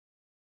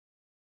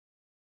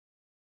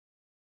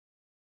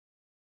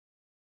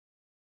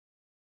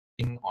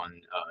investing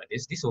on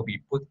this. This will be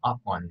put up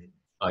on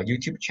a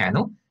YouTube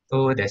channel.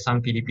 So there's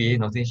some PDP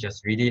notice,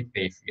 just read it.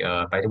 If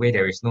by the way,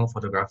 there is no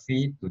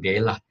photography today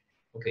lah.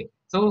 Okay,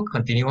 so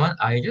continue on.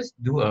 I just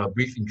do a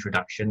brief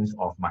introduction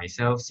of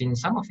myself.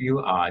 Since some of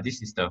you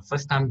this is the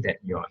first time that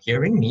you're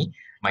hearing me.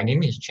 My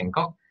name is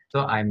Chengkok.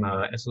 So I'm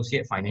an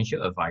associate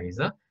financial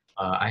advisor.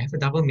 I have a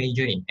double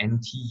major in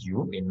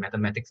NTU in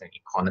mathematics and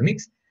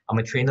economics. I'm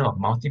a trainer of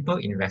multiple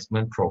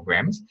investment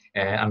programs,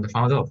 and I'm the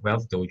founder of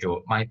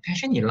Wealthdojo. My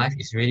passion in life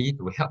is really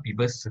to help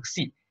people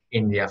succeed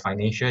in their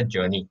financial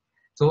journey.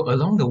 So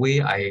along the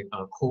way, I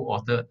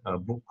co-authored a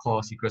book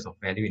called Secrets of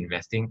Value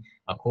Investing,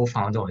 a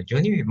co-founder of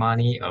Journey with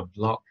Money, a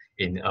blog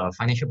in a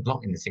financial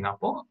blog in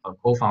Singapore, a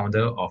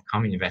co-founder of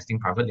Come Investing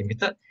Private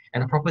Limited,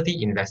 and a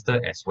property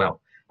investor as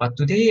well. But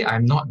today,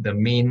 I'm not the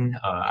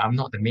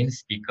main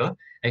speaker.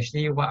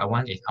 Actually, what I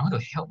want to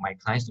help my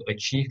clients to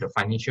achieve the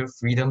financial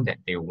freedom that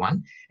they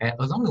want. And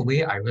along the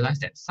way, I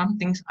realized that some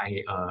things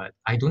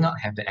I do not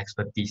have the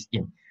expertise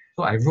in.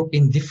 So I wrote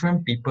in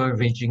different people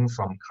ranging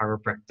from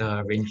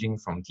chiropractor, ranging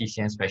from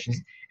TCM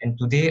specialists. And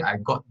today I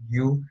got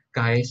you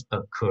guys a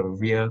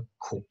career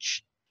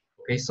coach,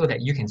 okay, so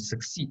that you can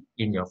succeed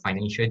in your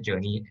financial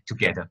journey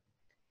together.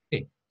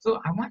 Okay,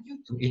 so I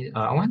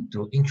want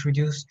to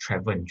introduce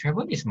Traven.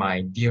 Traven is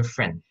my dear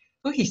friend.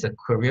 So he's a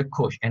career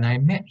coach, and I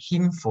met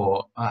him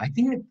for I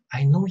think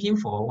I know him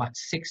for what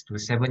 6 to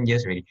 7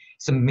 years already.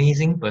 He's an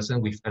amazing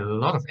person with a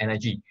lot of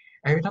energy.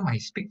 Every time I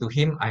speak to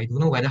him, I don't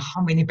know whether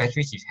how many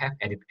batteries he has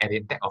at the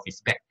back of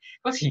his back,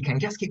 because he can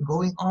just keep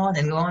going on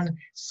and on,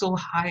 so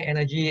high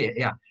energy.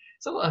 Yeah.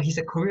 So he's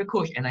a career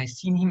coach, and I've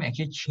seen him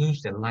actually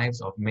change the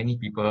lives of many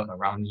people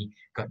around me,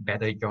 got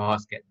better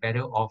jobs, get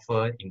better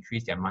offer,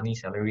 increase their money,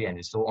 salary,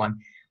 and so on.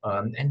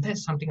 And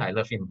that's something I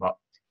love him about.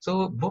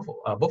 So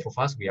both of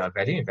us, we are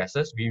value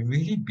investors. We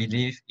really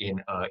believe in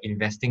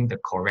investing the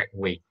correct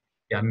way.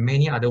 There are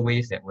many other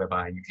ways that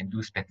whereby you can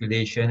do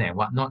speculation and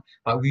whatnot,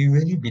 but we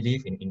really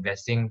believe in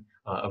investing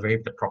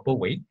the proper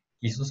way.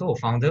 He's also a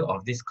founder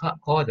of this club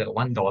called the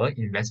 $1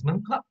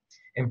 Investment Club.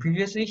 And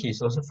previously,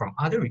 he's also from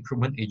other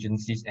recruitment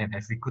agencies and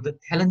has recruited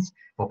talents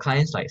for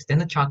clients like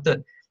Standard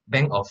Chartered,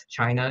 Bank of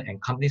China,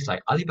 and companies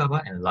like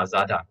Alibaba and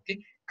Lazada. Okay,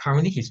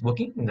 currently he's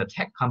working in the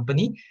tech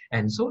company,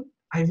 and so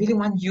I really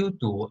want you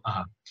to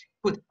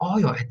put all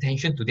your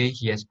attention today.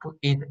 He has put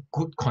in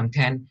good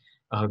content,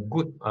 a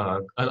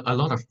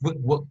lot of good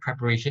work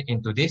preparation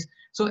into this.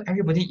 So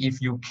everybody,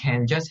 if you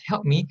can just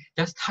help me,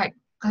 just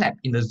clap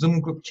in the Zoom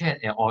group chat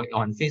or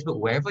on Facebook,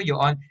 wherever you're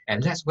on,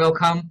 and let's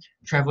welcome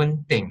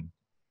Traven Ting.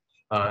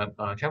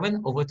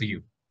 Traven, over to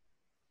you.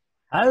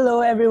 Hello,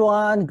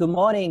 everyone. Good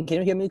morning. Can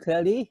you hear me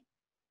clearly?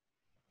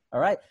 All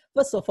right.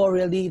 First of all,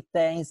 really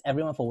thanks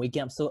everyone for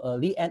waking up so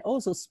early, and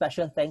also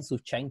special thanks to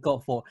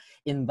Chengkok for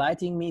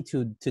inviting me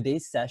to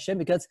today's session,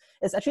 because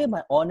it's actually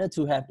my honor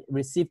to have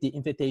received the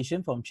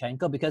invitation from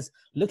Chengkok, because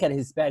look at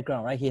his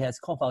background, right? He has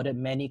co-founded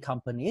many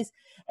companies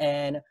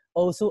and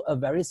also a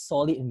very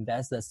solid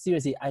investor.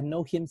 Seriously, I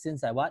know him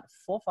since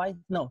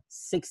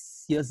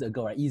 6 years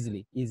ago, right?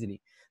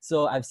 Easily.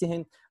 So I've seen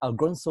him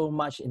grown so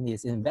much in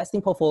his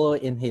investing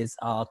portfolio, in his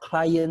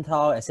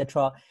clientele,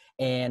 etc.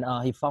 And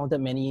he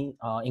founded many,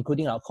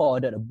 including our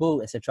co-authored a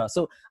book, etc.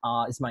 So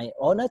it's my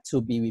honor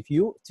to be with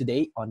you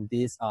today on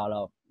this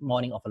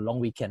morning of a long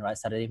weekend, right?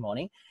 Saturday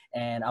morning.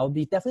 And I'll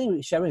be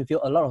definitely sharing with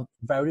you a lot of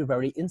very,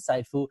 very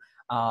insightful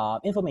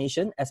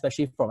information,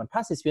 especially from my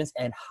past experience,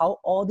 and how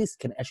all this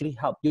can actually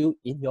help you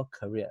in your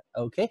career.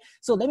 Okay,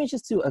 so let me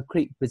just do a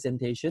quick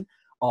presentation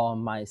on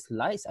my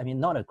slides. I mean,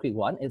 not a quick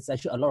one. It's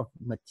actually a lot of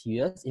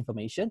materials,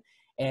 information.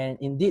 And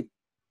indeed,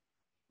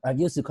 I've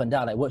used to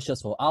conduct like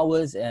workshops for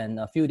hours and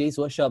a few days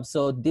workshops.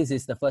 So this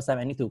is the first time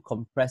I need to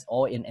compress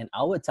all in an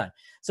hour time.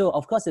 So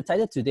of course, the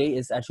title today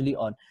is actually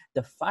on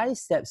the 5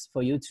 steps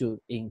for you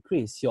to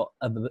increase your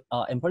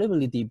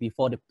employability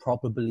before the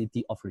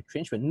probability of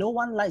retrenchment. No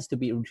one likes to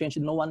be retrenched.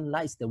 No one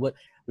likes the word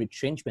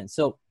retrenchment.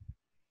 So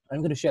I'm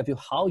going to share with you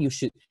how you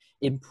should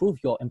improve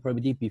your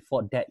employability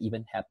before that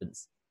even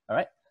happens. All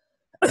right.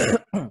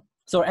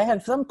 So I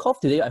have some cough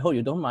today. I hope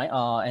you don't mind,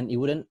 and it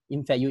wouldn't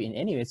infect you in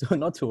any way, so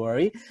not to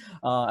worry.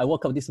 I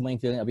woke up this morning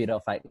feeling a bit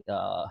of like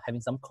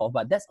having some cough,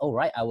 but that's all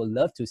right. I would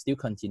love to still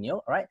continue.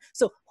 All right.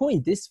 So who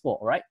is this for?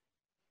 All right.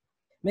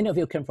 Many of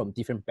you come from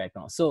different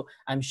backgrounds, so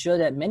I'm sure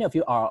that many of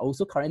you are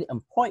also currently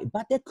employed,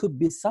 but there could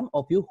be some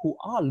of you who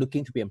are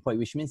looking to be employed,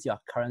 which means you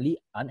are currently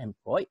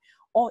unemployed,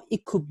 or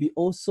it could be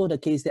also the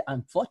case that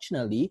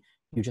unfortunately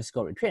you just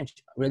got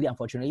retrenched. Really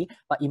unfortunately,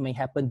 but it may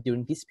happen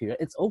during this period.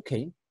 It's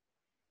okay.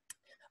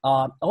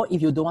 Or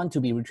if you don't want to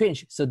be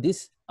retrenched, so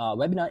this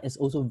webinar is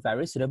also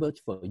very suitable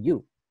for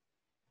you.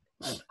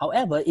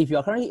 However, if you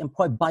are currently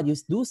employed but you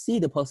do see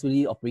the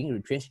possibility of being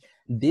retrenched,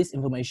 this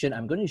information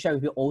I'm going to share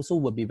with you also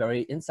will be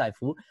very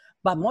insightful.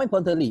 But more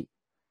importantly,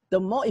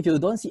 the more if you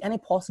don't see any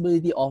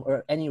possibility of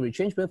any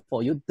retrenchment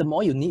for you, the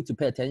more you need to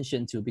pay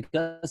attention to,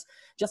 because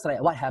just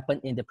like what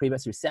happened in the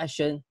previous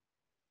recession,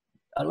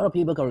 a lot of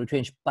people got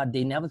retrenched, but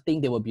they never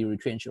think they will be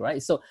retrenched,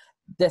 right? So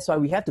that's why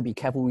we have to be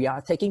careful. We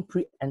are taking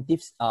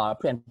preemptive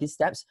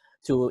steps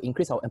to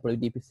increase our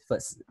employability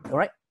first. All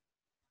right.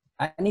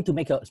 I need to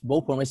make a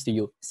bold promise to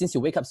you. Since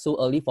you wake up so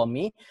early for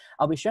me,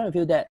 I'll be sharing with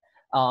you that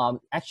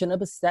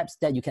actionable steps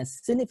that you can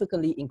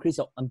significantly increase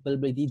your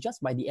employability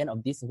just by the end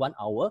of this 1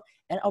 hour.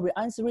 And I'll be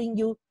answering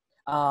you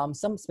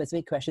some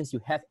specific questions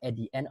you have at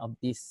the end of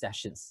these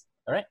sessions.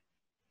 All right.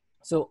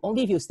 So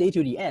only if you stay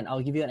to the end,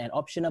 I'll give you an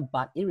optional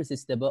but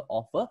irresistible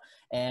offer,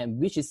 and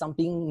which is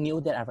something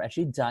new that I've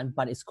actually done,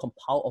 but it's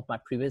compiled of my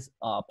previous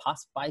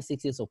past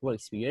 5-6 years of work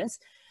experience.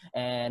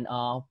 And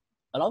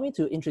allow me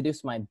to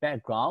introduce my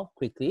background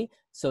quickly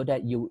so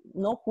that you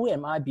know who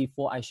am I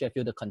before I share with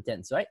you the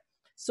contents, right?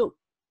 So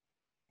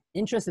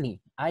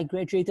interestingly, I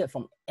graduated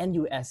from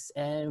NUS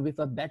and with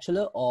a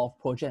Bachelor of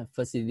Project and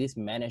Facilities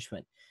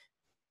Management.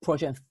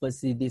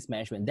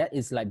 That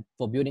is like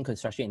for building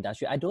construction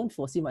industry. I don't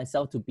foresee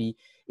myself to be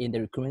in the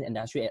recruitment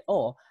industry at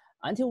all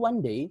until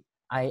one day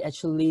I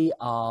actually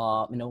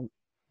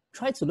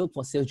tried to look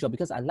for sales job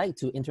because I like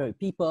to interact with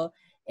people,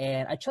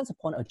 and I chanced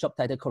upon a job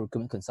title called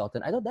recruitment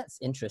consultant. I thought that's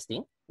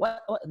interesting,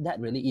 what that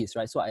really is,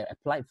 right? So I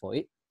applied for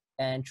it,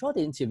 and throughout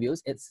the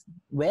interviews, it's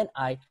when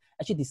I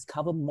actually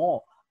discovered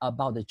more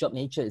about the job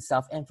nature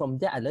itself, and from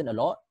there I learned a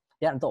lot.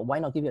 Then I thought, why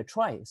not give it a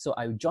try? So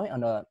I joined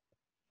on a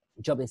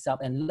job itself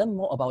and learn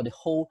more about the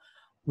whole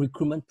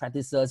recruitment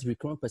practices,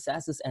 recruitment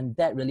processes, and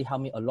that really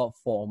helped me a lot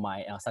for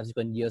my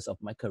subsequent years of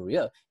my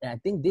career. And I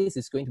think this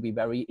is going to be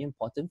very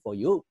important for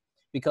you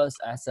because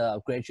as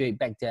a graduate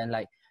back then,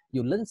 like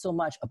you learn so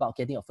much about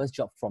getting your first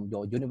job from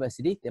your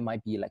university. There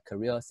might be like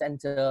career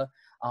center,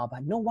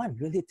 but no one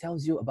really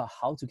tells you about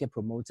how to get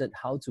promoted,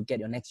 how to get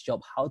your next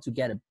job, how to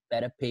get a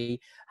better pay,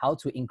 how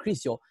to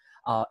increase your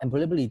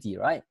employability,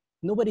 right?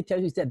 Nobody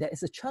tells you that there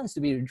is a chance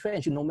to be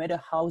retrenched no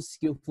matter how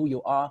skillful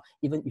you are.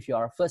 Even if you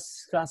are a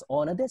first class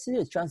honor, there's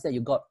still a chance that you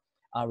got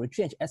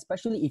retrenched,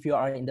 especially if you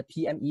are in the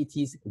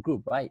PMET's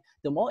group, right?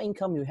 The more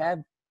income you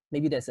have,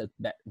 maybe there's a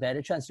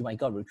better chance you might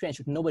got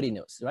retrenched. Nobody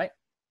knows, right?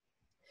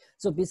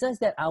 So besides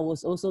that, I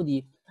was also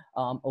the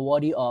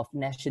awardee of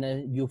National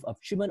Youth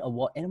Achievement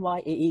Award,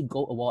 NYAE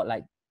Gold Award,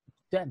 like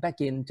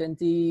back in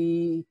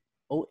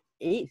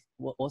 2008.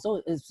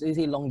 Also, it's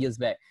really long years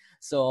back.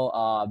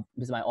 So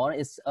with my honor,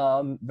 it's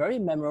a very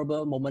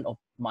memorable moment of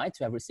mine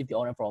to have received the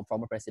honor from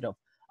former president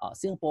of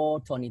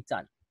Singapore, Tony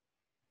Tan.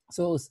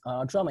 So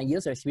throughout my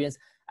years of experience,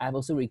 I've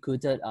also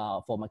recruited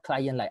for my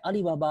client like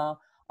Alibaba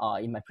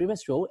in my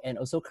previous role. And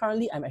also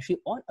currently, I'm actually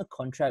on a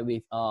contract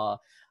with a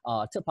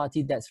third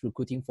party that's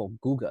recruiting for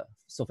Google,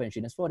 software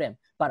engineers for them.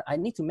 But I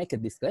need to make a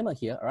disclaimer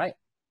here, all right?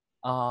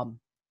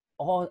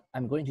 All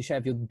I'm going to share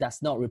with you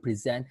does not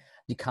represent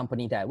the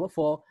company that I work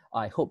for.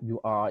 I hope you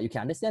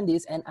can understand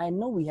this. And I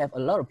know we have a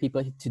lot of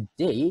people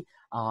today,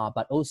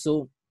 but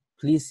also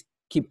please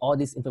keep all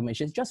this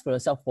information just for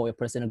yourself, for your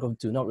personal growth.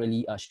 Do not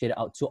really share it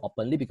out too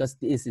openly because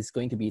this is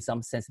going to be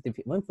some sensitive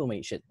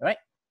information, right?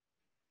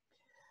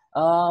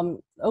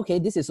 Okay,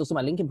 this is also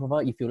my LinkedIn profile.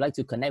 If you'd like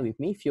to connect with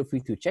me, feel free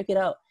to check it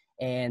out.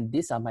 And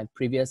these are my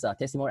previous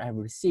testimony I have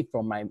received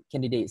from my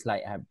candidates.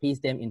 Like I have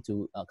placed them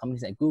into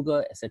companies like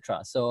Google,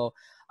 etc. So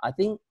I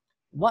think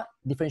what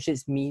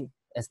differentiates me,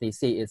 as they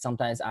say, is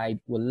sometimes I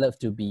would love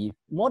to be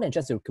more than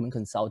just a recruitment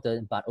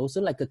consultant, but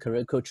also like a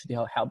career coach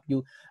to help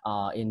you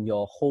in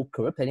your whole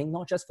career planning,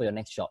 not just for your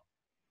next job.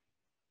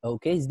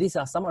 Okay, these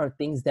are some of the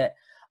things that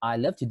I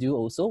love to do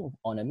also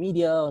on the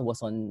media.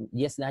 Was on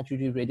Yes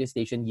 93 radio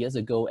station years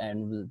ago,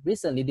 and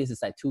recently, this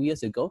is like 2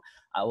 years ago,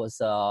 I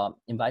was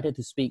invited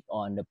to speak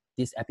on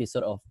this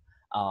episode of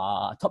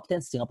Top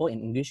 10 Singapore in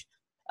English.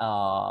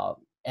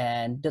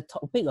 And the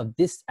topic of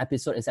this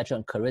episode is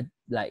actually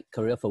on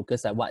career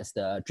focus, like what is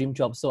the dream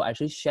job. So I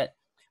actually shared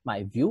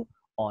my view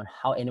on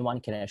how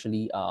anyone can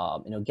actually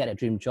get a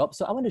dream job.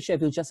 So I want to share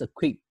with you just a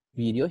quick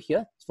video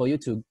here for you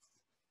to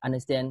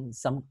understand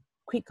some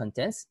quick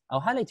contents.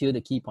 I'll highlight to you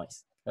the key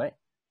points. All right.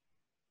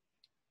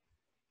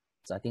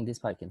 So I think this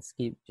part I can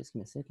skip. Just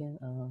give me a second.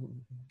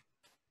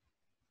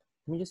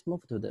 Let me just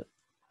move to the.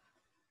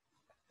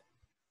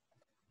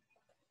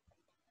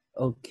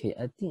 Okay,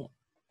 I think.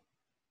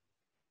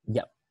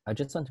 Yeah, I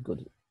just want to go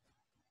to.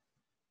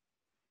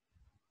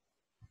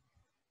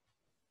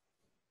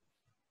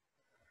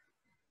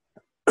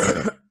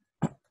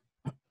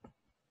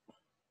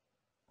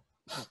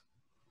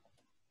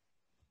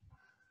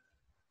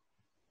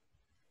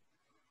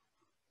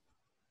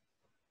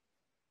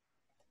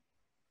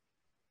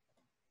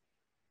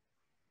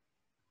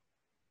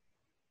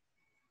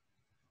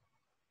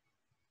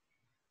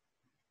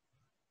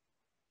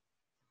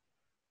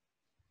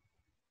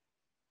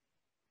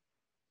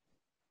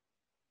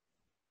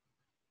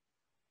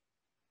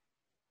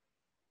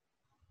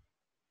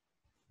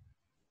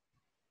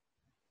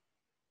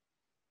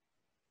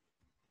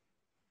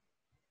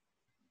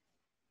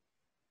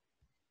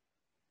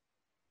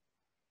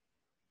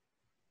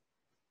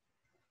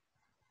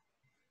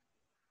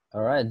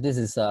 All right, this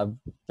is a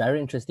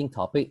very interesting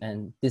topic,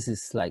 and this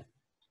is like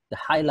the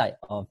highlight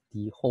of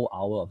the whole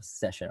hour of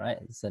session, right?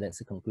 So that's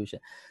the conclusion.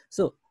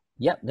 So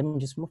yeah, let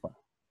me just move on.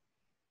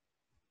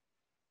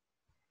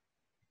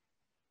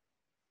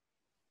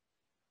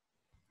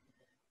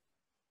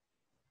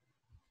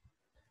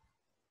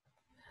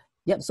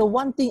 Yeah, so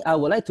one thing I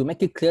would like to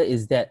make it clear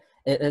is that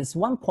it is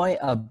one point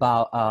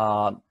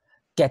about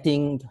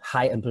getting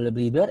high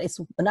employability, but it's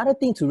another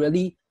thing to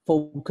really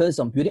focus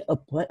on building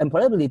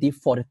employability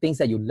for the things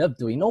that you love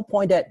doing. No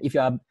point that if you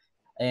are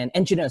an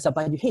engineer or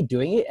something, you hate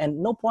doing it, and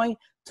no point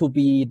to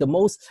be the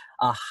most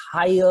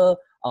higher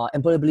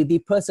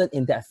employability person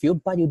in that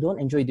field, but you don't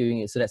enjoy doing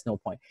it, so that's no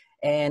point.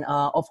 And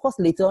of course,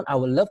 later on, I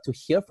would love to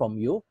hear from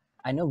you.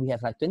 I know we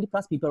have like 20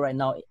 plus people right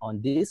now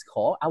on this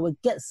call. I will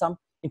get some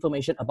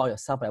information about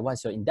yourself, like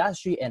what's your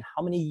industry and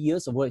how many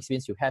years of work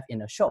experience you have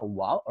in a short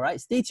while. All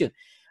right, stay tuned.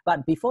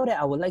 But before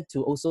that, I would like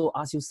to also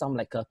ask you some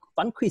like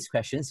fun quiz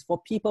questions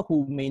for people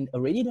who may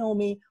already know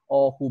me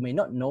or who may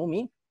not know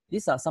me.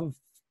 These are some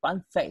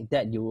fun facts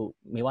that you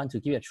may want to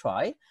give it a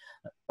try.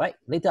 Right,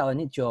 later I will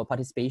need your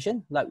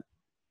participation. Like,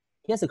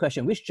 here's the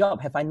question: which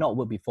job have I not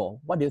worked before?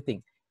 What do you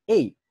think?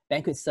 A,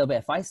 banquet server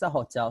at 5-star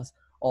hotels,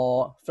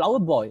 or flower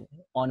boy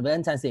on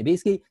Valentine's Day.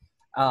 Basically,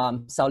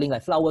 selling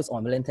like flowers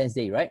on Valentine's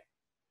Day, right?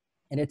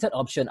 And the third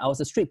option, I was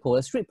a street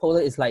poller. Street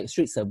poller is like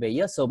street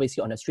surveyor. So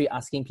basically on the street,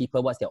 asking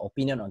people what's their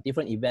opinion on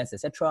different events,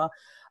 etc.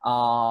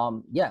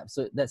 Yeah,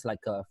 so that's like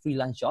a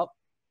freelance job.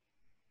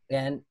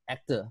 And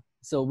actor.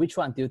 So which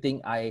one do you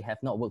think I have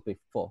not worked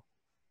before?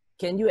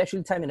 Can you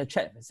actually type in the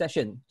chat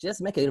session?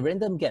 Just make a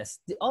random guess.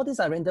 All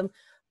these are random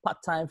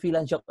part-time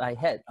freelance job I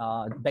had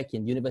back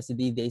in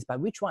university days,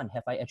 but which one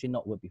have I actually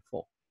not worked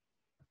before?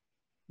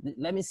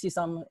 Let me see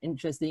some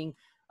interesting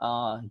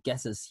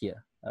guesses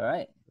here. All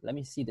right, let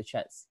me see the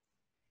chats.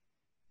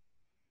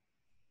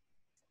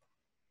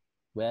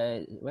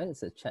 Where is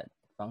the chat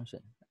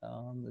function?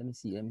 Let me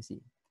see.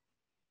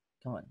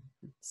 Come on,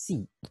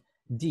 C,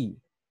 D.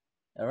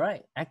 All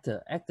right,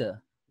 actor.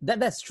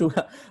 That's true.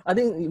 I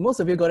think most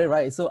of you got it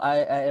right. So I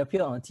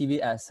appear on TV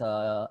as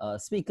a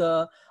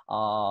speaker,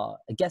 a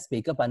guest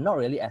speaker, but not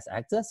really as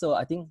actor. So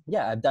I think,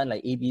 yeah, I've done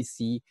like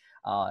ABC.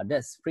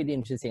 That's pretty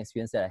interesting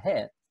experience that I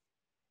had.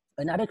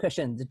 Another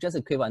question, just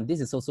a quick one. This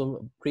is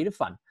also pretty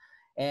fun.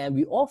 And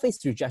we all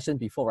faced rejection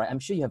before, right? I'm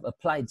sure you have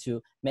applied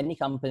to many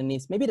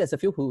companies. Maybe there's a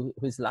few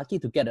who's lucky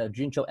to get a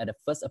dream job at the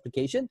first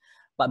application,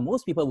 but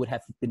most people would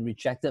have been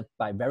rejected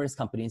by various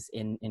companies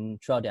in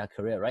throughout their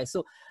career, right?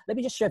 So let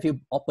me just share with you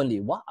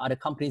openly, what are the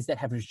companies that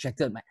have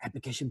rejected my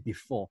application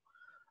before?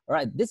 All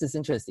right, this is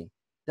interesting.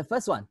 The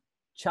first one,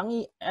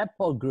 Changi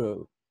Airport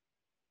Group.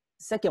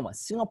 Second one,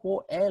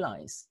 Singapore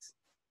Airlines.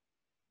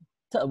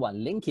 Third one,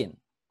 LinkedIn.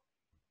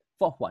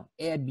 Fourth one,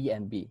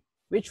 Airbnb.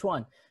 Which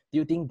one do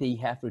you think they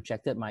have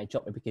rejected my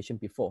job application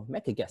before?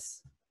 Make a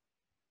guess.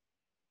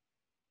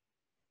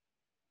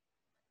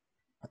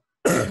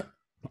 All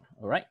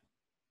right.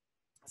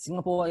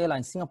 Singapore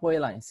Airlines,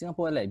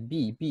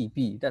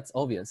 B. That's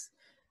obvious.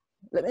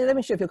 Let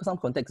me share with you some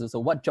context also.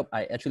 What job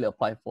I actually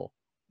applied for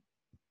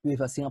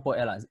with a Singapore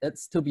Airlines.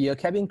 It's to be a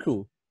cabin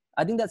crew.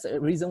 I think that's a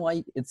reason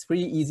why it's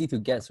pretty easy to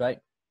guess, right?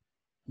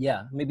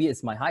 Yeah, maybe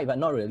it's my height, but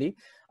not really,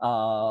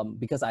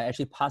 because I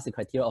actually passed the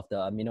criteria of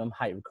the minimum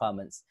height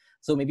requirements.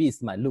 So maybe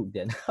it's my look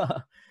then.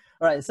 All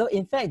right, so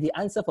in fact, the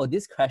answer for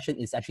this question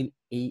is actually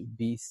A,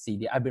 B, C,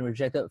 D. I've been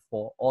rejected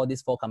for all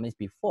these 4 companies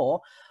before,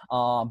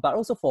 but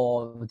also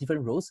for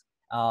different roles.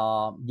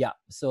 Yeah,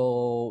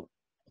 so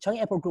Changi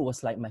Airport Group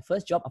was like my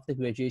first job after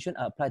graduation.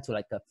 I applied to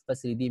like a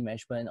facility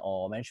management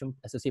or management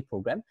associate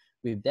program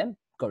with them,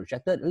 got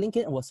rejected.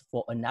 LinkedIn was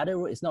for another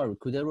role. It's not a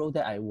recruiter role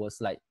that I was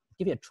like,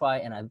 give it a try,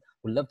 and I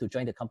would love to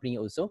join the company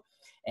also,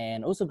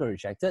 and also got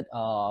rejected.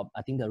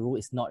 I think the role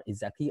is not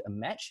exactly a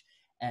match.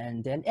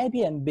 And then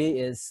Airbnb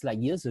is like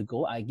years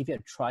ago, I give it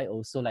a try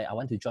also. Like I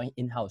want to join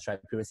in-house, right?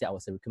 Previously, I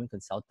was a recruitment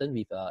consultant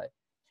with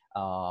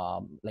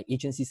like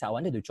agencies. I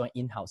wanted to join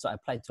in-house, so I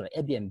applied to like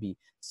Airbnb.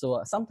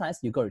 So sometimes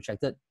you got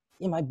rejected.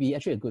 It might be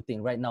actually a good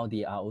thing. Right now,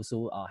 they are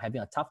also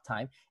having a tough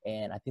time,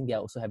 and I think they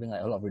are also having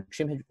like a lot of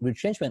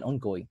retrenchment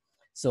ongoing.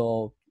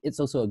 So it's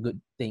also a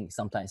good thing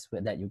sometimes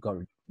that you got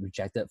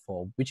rejected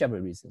for whichever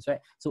reasons, right?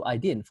 So I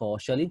didn't, for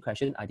Shirley's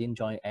question, I didn't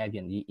join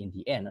Airbnb in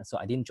the end. So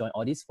I didn't join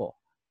all these 4.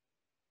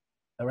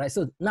 All right,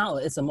 so now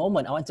it's a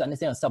moment I want to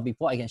understand yourself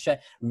before I can share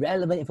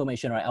relevant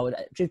information, right? I would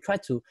actually try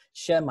to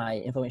share my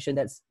information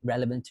that's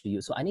relevant to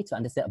you. So I need to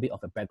understand a bit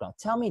of a background.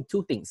 Tell me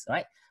 2 things,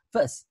 right?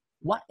 First,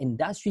 what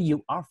industry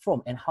you are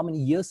from and how many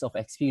years of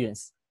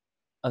experience.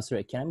 Oh,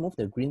 sorry, can I move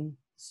the green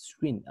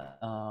screen,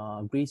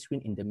 gray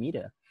screen in the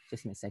middle?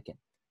 Just in a second.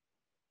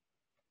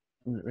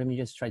 Let me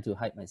just try to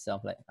hide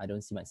myself, like I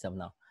don't see myself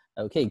now.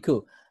 Okay,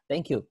 cool.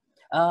 Thank you.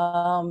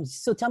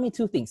 So tell me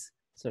 2 things.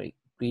 Sorry,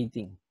 gray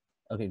thing.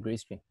 Okay, gray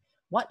screen.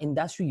 What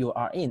industry you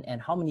are in and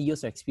how many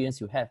years of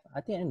experience you have. I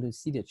think I need to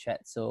see the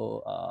chat.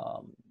 So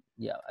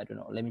yeah, I don't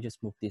know. Let me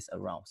just move this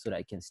around so that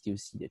I can still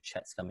see the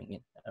chats coming in.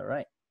 All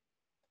right.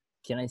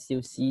 Can I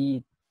still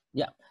see?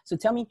 Yeah. So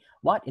tell me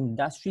what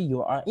industry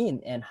you are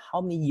in and how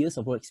many years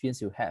of work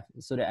experience you have,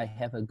 so that I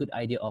have a good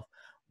idea of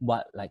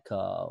what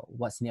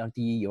what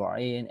seniority you are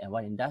in and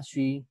what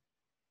industry,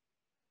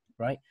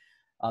 right?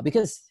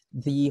 Because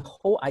the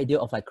whole idea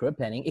of like career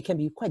planning, it can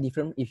be quite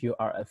different if you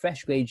are a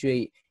fresh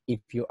graduate, if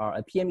you are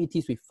a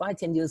PMET with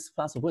 5-10 years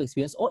plus of work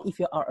experience, or if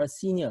you are a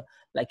senior,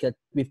 like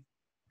with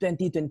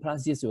 20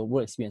 plus years of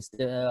work experience,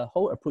 the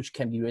whole approach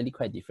can be really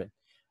quite different.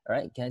 All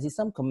right, can I see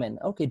some comment?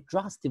 Okay,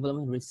 drugs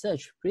development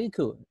research, pretty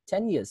cool.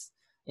 10 years,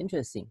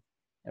 interesting.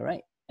 All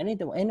right,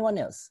 anyone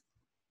else?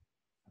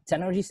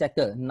 Technology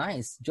sector,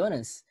 nice.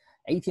 Jonas,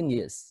 18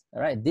 years.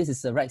 All right, this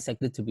is the right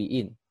sector to be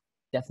in,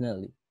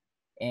 definitely.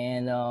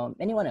 And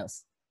anyone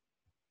else?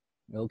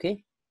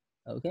 Okay,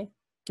 okay,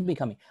 keep it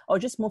coming. I'll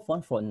just move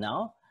on for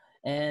now,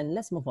 and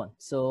let's move on.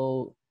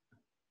 So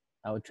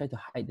I will try to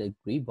hide the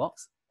gray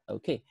box.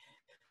 Okay,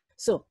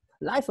 so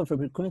life of a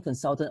recruitment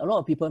consultant. A lot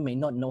of people may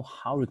not know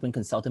how recruitment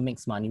consultant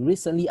makes money.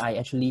 Recently, I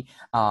actually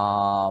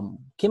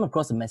came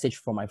across a message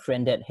from my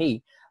friend that,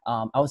 hey,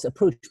 I was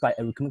approached by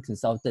a recruitment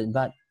consultant,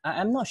 but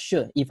I'm not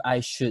sure if I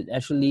should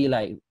actually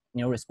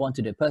respond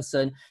to the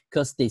person,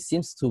 because they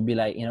seems to be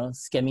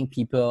scamming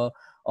people,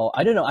 or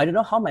I don't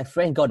know how my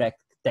friend got that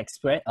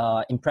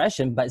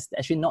impression, but it's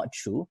actually not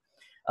true.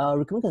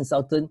 Recruitment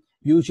consultant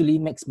usually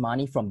makes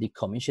money from the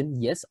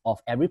commission, yes, of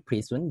every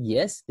placement.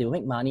 Yes, they will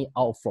make money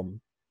out from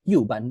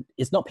you, but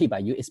it's not paid by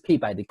you, it's paid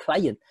by the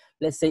client.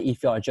 Let's say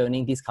if you are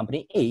joining this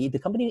company A, the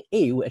company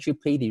A will actually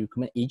pay the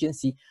recruitment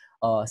agency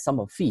some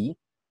of fee,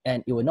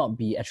 and it will not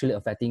be actually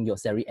affecting your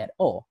salary at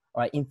all.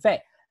 All right. In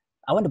fact,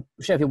 I want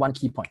to share with you one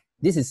key point.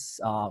 This is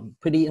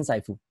pretty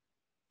insightful.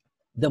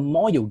 The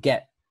more you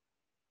get,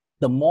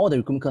 the more the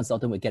recruitment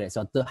consultant will get it.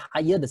 So the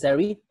higher the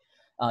salary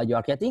you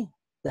are getting,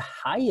 the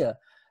higher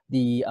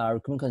the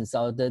recruitment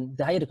consultant,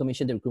 the higher the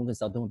commission the recruitment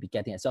consultant will be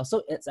getting as well.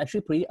 So it's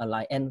actually pretty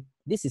aligned. And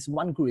this is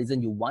one good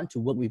reason you want to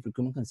work with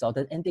recruitment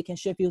consultant, and they can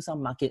share with you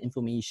some market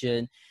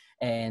information,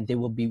 and they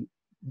will be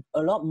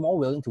a lot more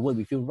willing to work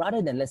with you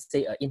rather than, let's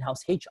say, an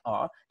in-house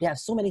HR. They have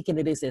so many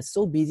candidates, they're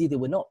so busy, they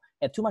will not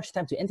have too much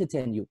time to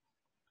entertain you.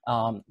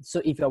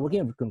 So if you're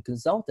working with a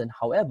consultant,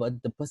 however,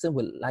 the person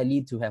will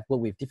likely to have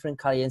worked with different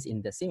clients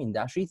in the same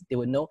industry. They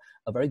will know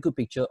a very good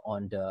picture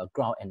on the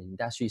ground and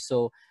industry.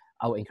 So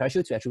I would encourage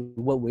you to actually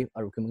work with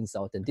a recruitment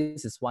consultant.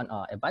 This is one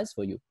advice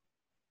for you.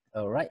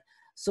 All right.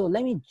 So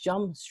let me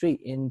jump straight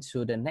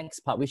into the next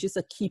part, which is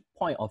a key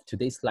point of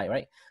today's slide,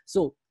 right?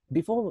 So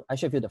before I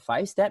share with you the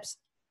 5 steps,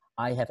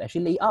 I have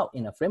actually laid out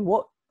in a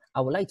framework. I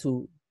would like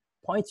to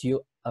point to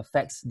you a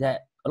facts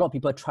that a lot of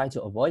people try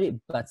to avoid it,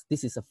 but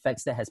this is a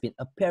fact that has been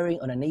appearing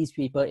on a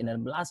newspaper in the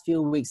last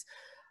few weeks,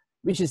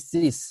 which is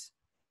this.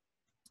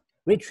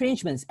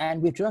 Retrenchments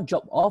and withdrawn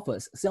job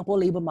offers. Singapore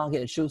labor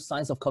market shows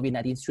signs of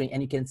COVID-19 strain,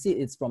 and you can see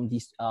it's from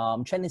this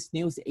Chinese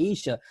News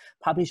Asia,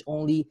 published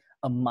only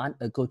a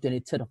month ago,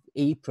 23rd of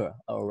April.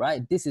 All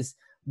right, this is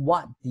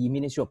what the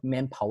Ministry of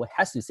Manpower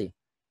has to say.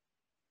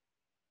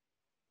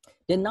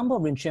 The number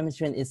of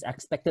retrenchment is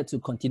expected to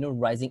continue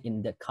rising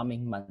in the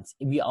coming months.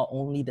 We are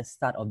only the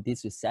start of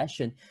this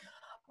recession.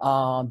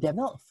 They have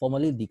not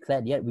formally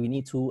declared yet. We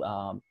need 2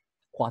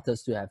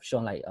 quarters to have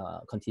shown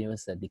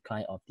continuous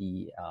decline of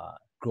the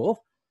growth.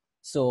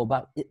 So,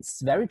 but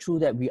it's very true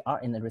that we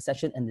are in a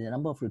recession and the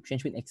number of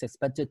retrenchment is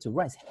expected to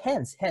rise.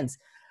 Hence,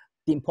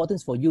 the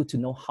importance for you to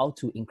know how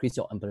to increase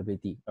your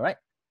employability. All right.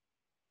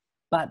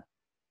 But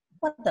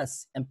what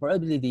does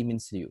employability mean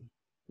to you?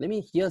 Let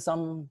me hear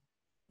some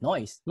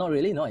noise. Not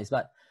really noise,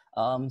 but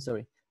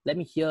sorry. Let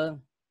me hear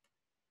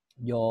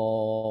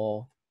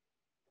your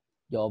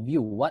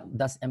view. What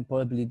does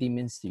employability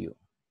means to you?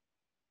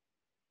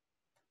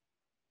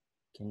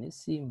 Can you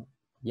see?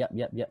 Yep.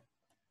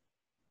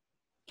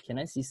 Can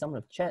I see some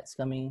of the chats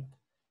coming?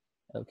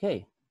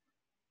 Okay.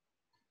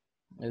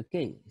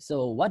 Okay.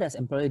 So what does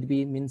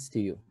employability means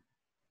to you?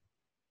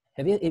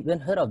 Have you even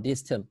heard of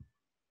this term?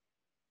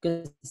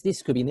 Because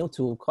this could be new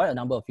to quite a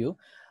number of you.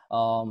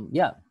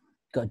 Yeah.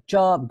 Got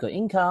job, got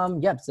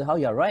income. Yep. So how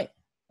you're right.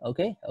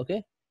 Okay.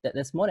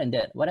 That's more than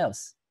that. What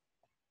else?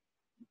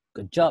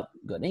 Good job,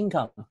 good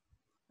income.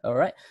 All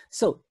right.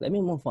 So let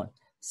me move on.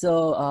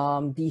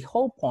 So the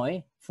whole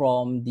point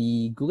from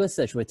the Google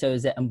search will tell you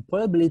that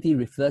employability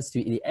refers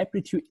to the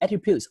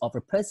attributes of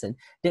a person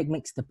that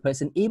makes the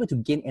person able to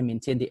gain and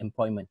maintain the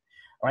employment.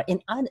 All right.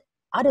 In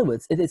other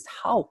words, it is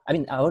how,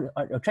 I'll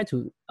try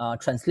to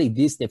translate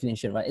this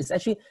definition, right? It's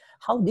actually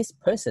how this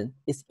person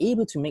is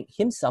able to make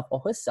himself or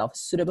herself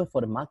suitable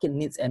for the market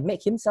needs and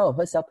make himself or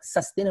herself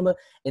sustainable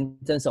in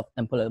terms of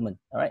employment.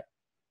 All right.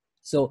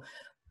 So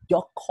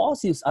your core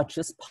skills are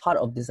just part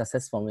of the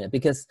success formula,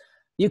 because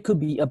you could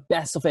be a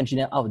best software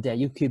engineer out there,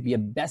 you could be a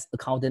best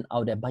accountant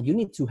out there, but you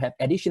need to have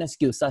additional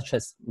skills such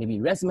as maybe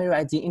resume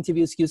writing,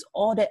 interview skills,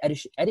 all that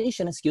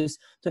additional skills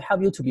to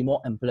help you to be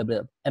more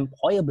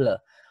employable.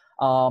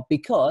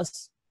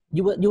 Because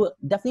you were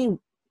definitely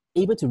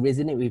able to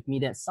resonate with me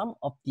that some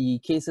of the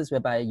cases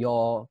whereby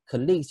your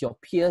colleagues, your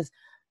peers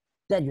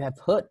that you have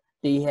heard,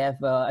 they have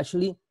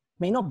actually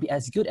may not be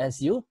as good as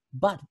you,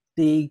 but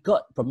they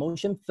got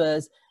promotion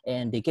first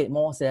and they get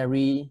more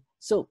salary.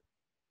 So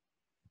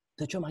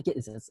the job market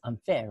is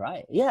unfair,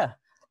 right? Yeah,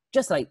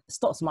 just like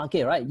stocks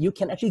market, right? You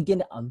can actually gain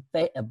the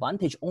unfair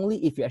advantage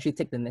only if you actually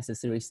take the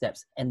necessary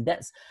steps. And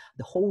that's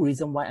the whole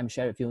reason why I'm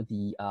sharing with you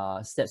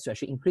the steps to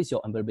actually increase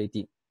your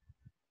employability.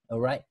 All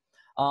right.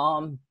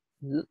 Come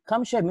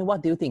share with me,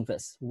 what do you think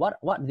first?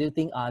 What do you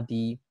think are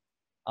the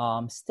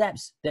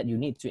steps that you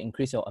need to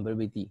increase your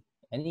employability?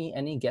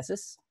 Any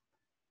guesses?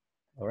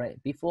 All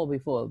right, before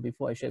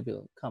I share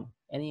will come.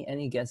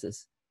 Any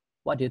guesses?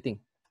 What do you think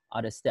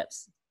are the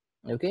steps?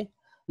 Okay,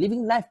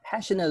 living life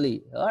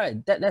passionately. All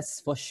right, that's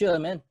for sure,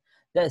 man.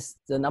 That's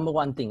the number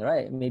one thing,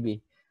 right?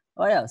 Maybe.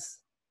 What else?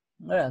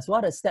 What else?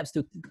 What are the steps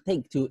to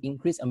take to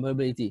increase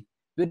employability?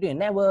 Building a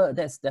network,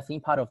 that's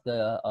definitely part of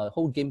the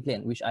whole game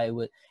plan, which I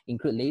would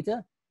include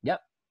later.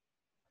 Yep.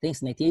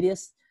 Thanks,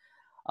 Natalius.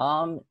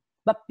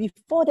 But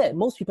before that,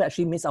 most people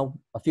actually miss out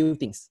a few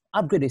things.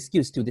 Upgrade their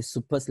skills to the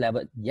super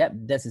level. Yep,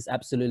 that is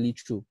absolutely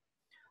true.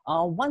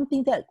 One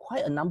thing that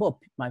quite a number of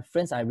my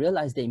friends, I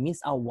realized they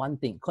miss out one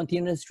thing,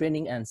 continuous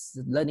training and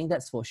learning,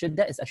 that's for sure.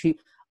 That is actually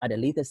at a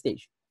later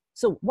stage.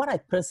 So what I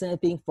personally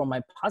think from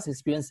my past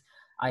experience,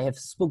 I have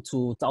spoke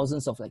to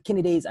thousands of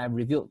candidates, I've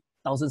reviewed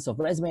thousands of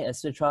resumes,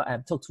 etc.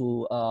 I've talked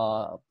to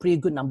a pretty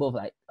good number of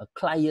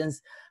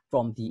clients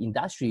from the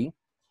industry.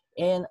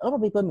 And a lot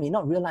of people may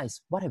not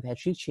realize what have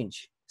actually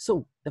changed.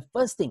 So the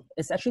first thing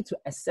is actually to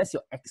assess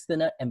your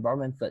external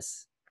environment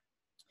first.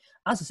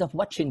 Ask yourself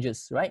what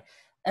changes, right?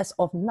 As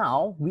of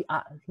now, we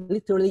are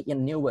literally in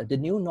a new world, the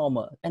new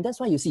normal. And that's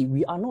why you see,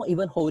 we are not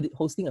even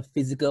hosting a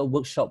physical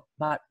workshop,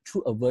 but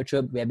through a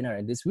virtual webinar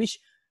like this, which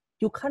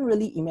you can't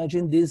really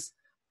imagine this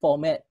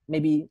format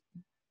maybe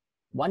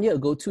 1 year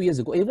ago, 2 years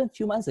ago, even a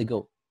few months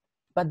ago.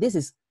 But this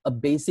is a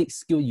basic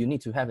skill you need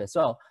to have as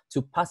well,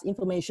 to pass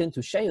information,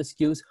 to share your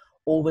skills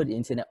over the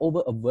internet,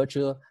 over a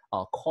virtual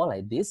call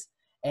like this.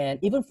 And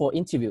even for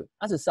interview,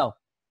 ask yourself,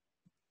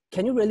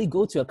 can you really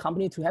go to a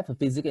company to have a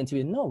physical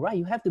interview? No, right?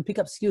 You have to pick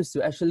up skills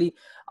to actually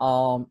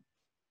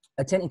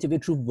attend interview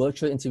through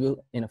virtual interview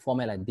in a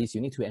format like this.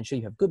 You need to ensure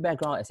you have good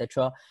background,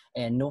 etc.,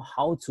 and know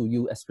how to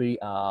use actually,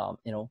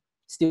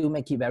 still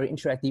make it very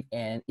interactive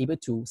and able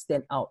to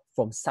stand out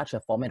from such a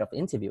format of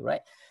interview,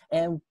 right?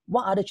 And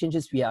what other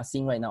changes we are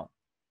seeing right now?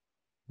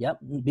 Yep,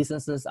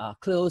 businesses are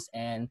closed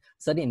and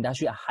certain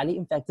industries are highly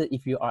impacted.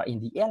 If you are in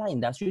the airline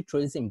industry,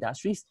 tourism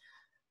industries,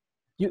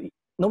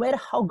 no matter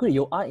how good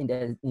you are in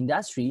the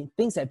industry,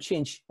 things have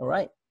changed, all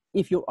right?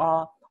 If you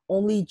are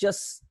only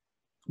just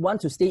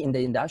want to stay in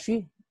the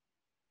industry,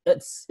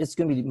 it's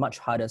going to be much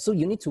harder. So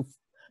you need to,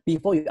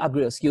 before you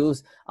upgrade your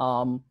skills,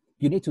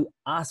 you need to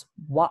ask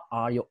what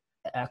are your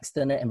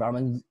external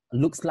environment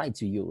looks like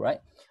to you, right?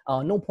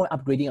 No point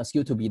upgrading your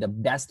skill to be the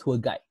best tour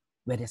guide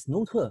where there's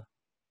no tour.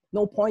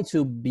 No point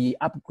to be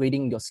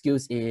upgrading your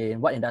skills in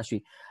what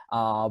industry,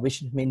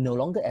 which may no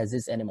longer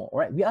exist anymore,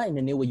 right? We are in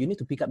a new world. You need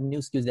to pick up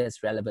new skills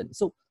that's relevant.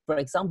 So for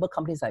example,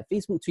 companies like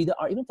Facebook, Twitter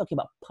are even talking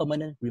about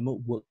permanent remote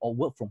work or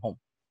work from home.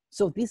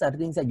 So these are the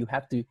things that you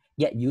have to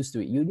get used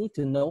to it. You need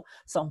to know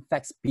some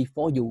facts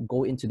before you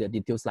go into the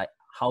details, like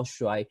how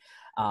should I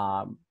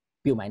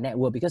build my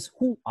network, because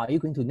who are you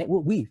going to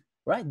network with,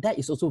 right? That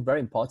is also very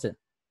important.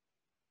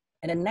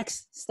 And the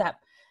next step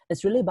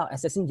is really about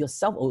assessing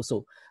yourself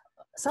also.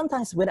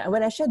 Sometimes when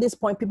I share this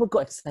point, people go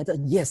excited.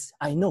 Yes,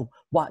 I know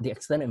what the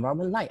external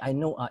environment like. I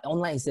know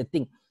online is a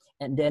thing.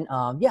 And then,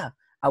 yeah,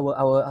 I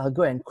will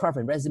go and craft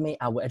a resume.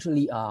 I will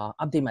actually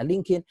update my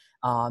LinkedIn.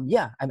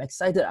 Yeah, I'm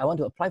excited. I want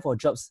to apply for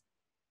jobs.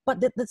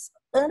 But that's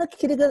another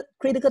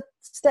critical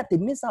step they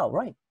miss out,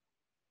 right?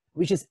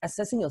 Which is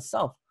assessing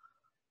yourself.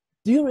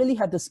 Do you really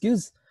have the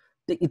skills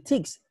that it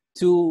takes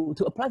to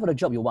apply for the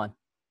job you want?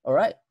 All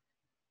right?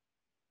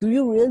 Do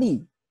you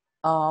really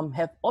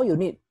have all you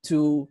need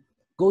to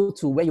go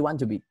to where you want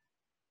to be?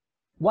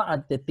 What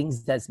are the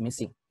things that's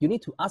missing? You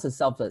need to ask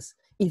yourself first.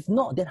 If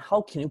not, then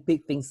how can you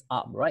pick things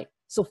up, right?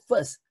 So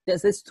first,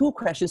 there's 2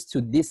 questions to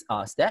this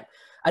step.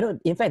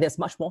 In fact, there's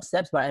much more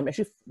steps, but I'm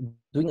actually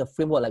doing a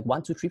framework like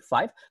 1, 2, 3,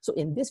 5. So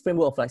in this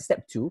framework of like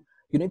step 2,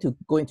 you need to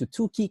go into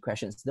 2 key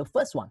questions. The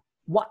first one,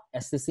 what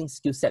existing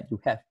skill set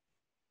you have?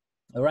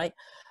 All right.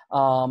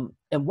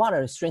 And what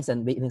are the strengths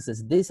and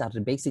weaknesses? These are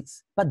the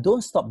basics, but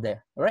don't stop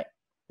there, all right?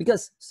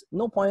 Because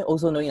no point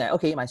also knowing like,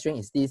 okay, my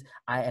strength is this.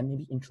 I am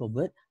maybe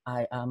introvert.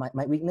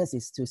 My weakness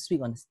is to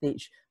speak on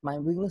stage. My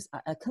weakness,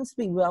 I can't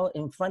speak well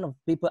in front of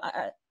people.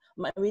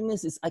 My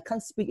weakness is I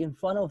can't speak in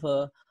front of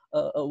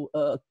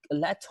a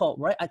laptop,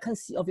 right? I can't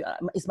see of it.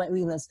 It's my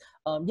weakness.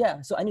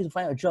 Yeah, so I need to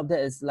find a job that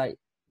is like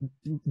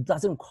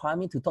doesn't require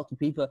me to talk to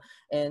people,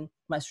 and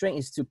my strength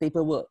is to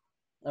paperwork.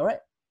 All right.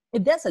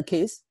 If that's the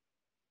case,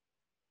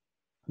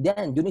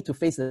 then you need to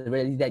face the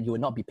reality that you will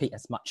not be paid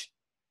as much,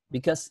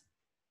 because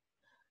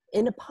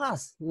in the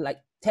past, like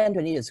 10,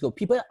 20 years ago,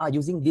 people are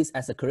using this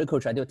as a career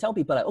coach, right? They'll tell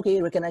people like, okay,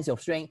 recognize your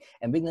strength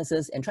and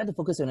weaknesses and try to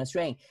focus on your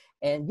strength.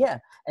 And yeah,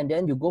 and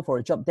then you go for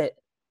a job that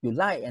you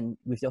like and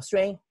with your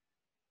strength,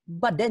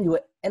 but then you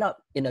will end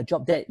up in a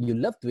job that you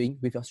love doing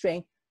with your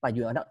strength, but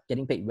you are not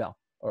getting paid well,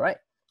 all right?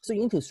 So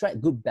you need to strike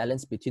good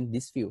balance between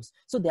these fields.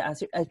 So there are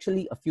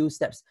actually a few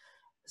steps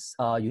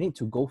you need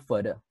to go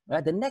further,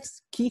 right? The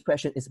next key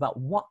question is about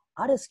what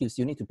other skills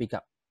you need to pick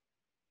up,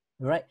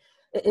 right?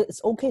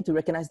 It's okay to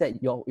recognize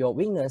that your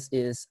weakness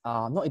is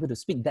not able to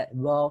speak that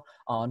well,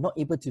 not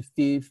able to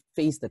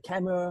face the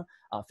camera,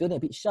 feeling a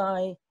bit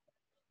shy.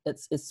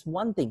 It's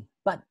one thing,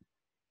 but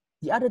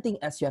the other thing,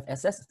 as you have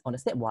assessed on the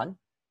step 1,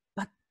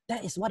 but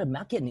That is what the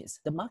market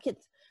needs. The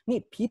market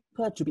needs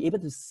people to be able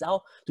to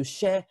sell, to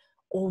share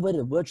over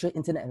the virtual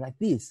internet like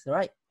this,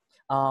 right?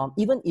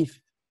 Even if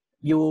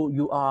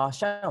you are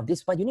shy of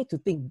this, but you need to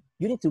think,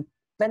 you need to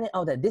plan it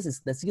out that this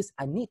is the skills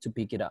I need to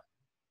pick it up.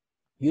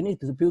 You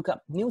need to build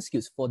up new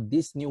skills for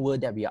this new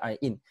world that we are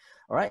in,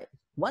 all right?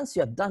 Once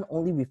you have done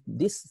only with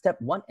this step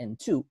 1 and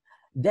 2,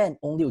 then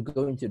only we'll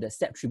go into the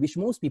step 3, which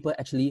most people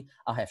actually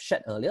have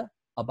shared earlier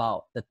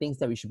about the things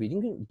that we should be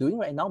doing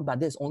right now, but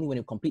that's only when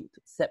you complete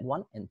step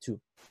 1 and 2.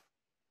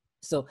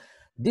 So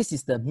this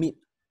is the meat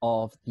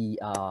of the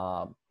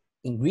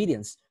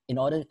ingredients in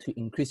order to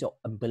increase your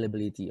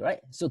employability, right?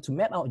 So to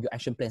map out your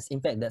action plans,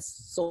 in fact, there's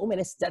so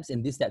many steps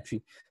in this step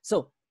 3.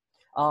 So,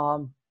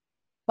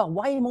 but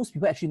why most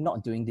people actually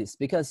not doing this?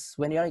 Because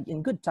when you're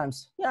in good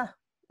times, yeah,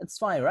 it's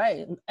fine,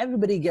 right?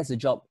 Everybody gets a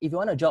job. If you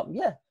want a job,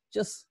 yeah,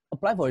 just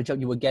apply for a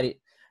job, you will get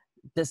it.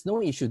 There's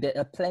no issue. There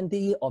are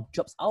plenty of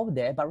jobs out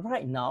there, but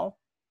right now,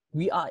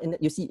 we are in,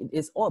 you see,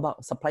 it's all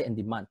about supply and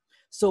demand.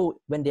 So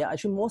when there are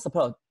actually more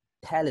supply of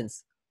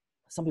talents,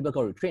 some people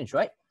got retrenched,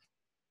 right?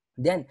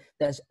 Then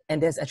there's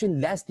actually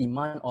less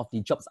demand of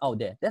the jobs out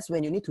there. That's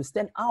when you need to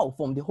stand out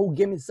from the whole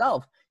game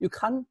itself. You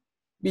can't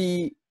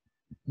be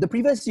the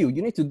previous you.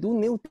 You need to do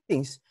new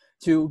things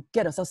to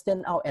get yourself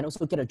stand out and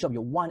also get a job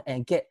you want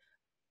and get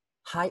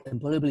high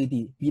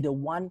employability. Be the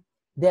one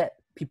that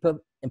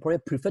employer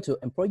prefer to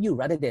employ you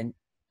rather than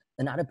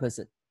another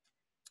person.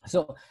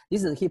 So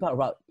this is the key part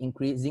about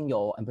increasing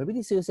your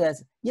employability skill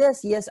sets.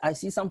 Yes, I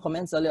see some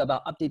comments earlier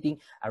about updating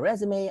a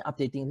resume,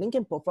 updating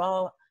LinkedIn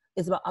profile.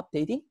 It's about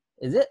updating.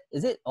 Is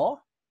it all?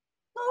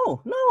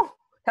 No,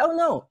 hell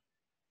no.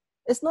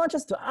 It's not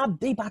just to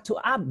update, but to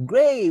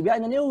upgrade. We are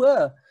in a new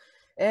world.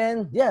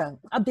 And yeah,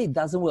 update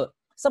doesn't work.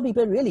 Some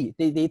people really,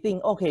 they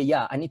think, okay,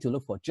 yeah, I need to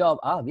look for a job.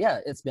 Yeah,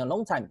 it's been a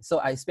long time. So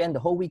I spend the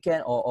whole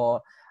weekend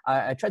or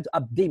I try to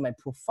update my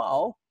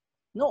profile.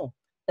 No,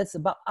 it's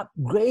about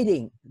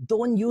upgrading.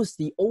 Don't use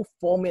the old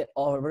format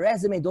or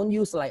resume. Don't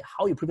use like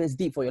how you previously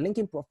did for your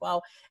LinkedIn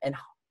profile. And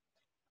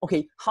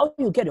okay, how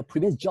you get your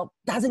previous job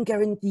doesn't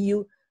guarantee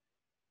you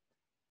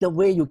the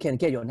way you can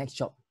get your next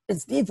job.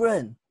 It's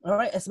different, all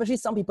right? Especially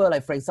some people,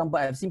 like for example,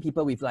 I've seen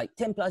people with like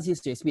 10 plus years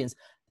of experience,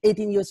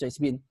 18 years of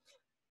experience,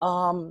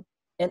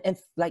 and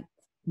like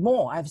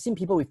more. I've seen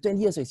people with 20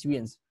 years of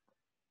experience.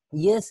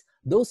 Yes,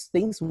 those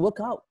things work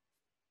out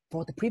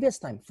for the previous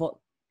time, for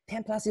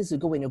 10 plus years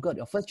ago when you got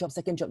your first job,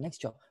 second job, next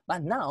job.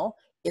 But now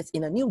it's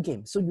in a new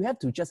game. So you have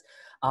to just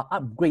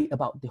upgrade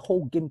about the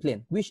whole game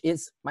plan, which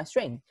is my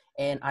strength.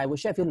 And I will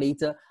share with you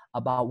later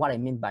about what I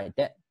mean by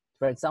that.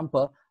 For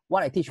example,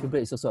 what I teach people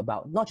is also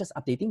about not just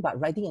updating, but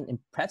writing an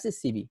impressive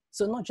CV.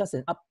 So not just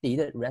an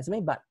updated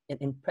resume, but an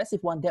impressive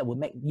one that will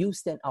make you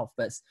stand out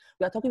first.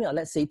 We are talking about,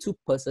 let's say, 2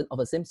 persons of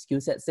the same skill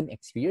set, same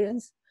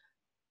experience,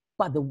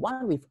 but the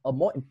one with a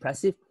more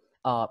impressive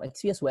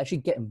experience will actually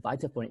get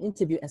invited for an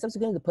interview, and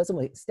subsequently the person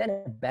will stand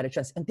a better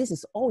chance. And this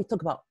is all we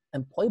talk about,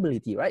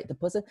 employability, right? The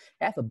person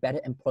have a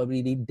better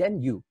employability than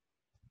you.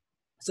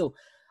 So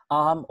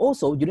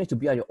also, you need to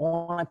build your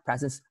online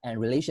presence and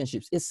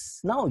relationships. It's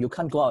now you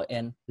can't go out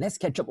and let's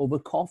catch up over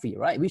coffee,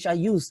 right? Which I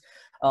use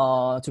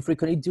to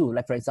frequently do.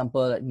 Like for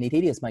example,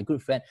 Nathalie is my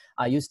good friend.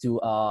 I used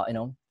to,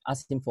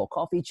 ask him for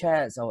coffee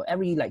chats or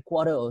every like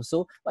quarter or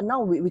so. But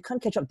now we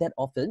can't catch up that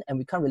often and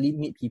we can't really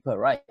meet people,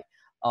 right?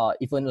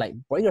 Even like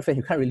boyfriend,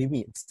 you can't really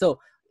meet. So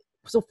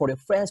for your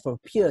friends, for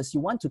peers, you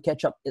want to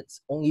catch up,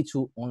 it's only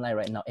through online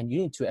right now. And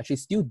you need to actually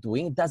still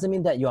doing it. Doesn't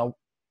mean that you are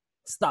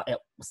stuck at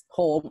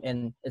home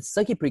and it's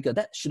circuit breaker.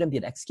 That shouldn't be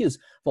an excuse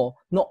for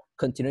not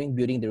continuing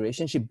building the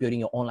relationship, building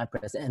your online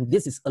presence. And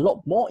this is a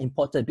lot more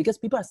important because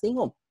people are staying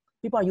home.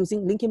 People are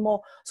using LinkedIn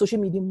more, social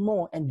media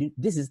more, and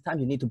this is time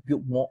you need to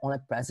build more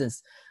online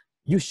presence.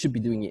 You should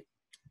be doing it.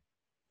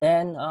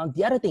 And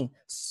the other thing,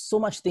 so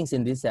much things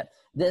in this set.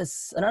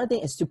 There's another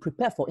thing is to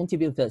prepare for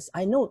interview first.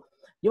 I know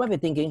you might be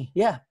thinking,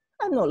 yeah,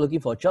 I'm not looking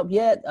for a job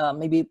yet.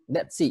 Maybe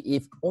let's see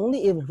if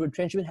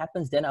retrenchment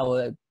happens, then I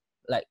will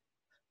like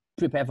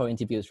prepare for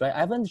interviews, right?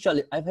 I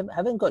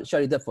haven't got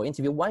shortlisted for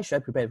interview. Why should I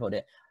prepare for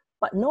that?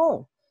 But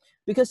no,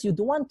 because you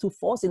don't want to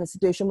force in a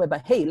situation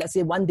whereby, hey, let's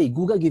say one day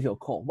Google give you a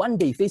call, one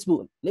day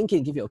Facebook,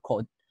 LinkedIn give you a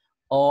call,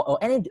 or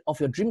any of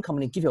your dream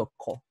company give you a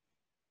call.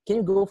 Can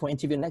you go for an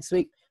interview next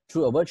week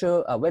through a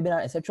virtual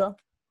webinar, etc.?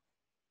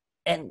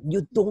 And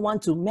you don't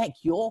want to make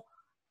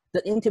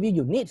the interview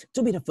you need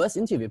to be the first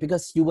interview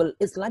because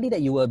it's likely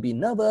that you will be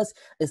nervous.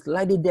 It's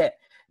likely that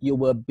you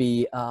will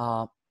be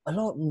a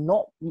lot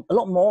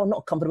more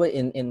not comfortable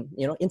in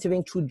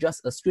interviewing through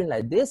just a screen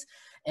like this.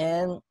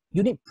 And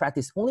you need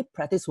practice. Only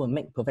practice will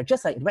make perfect.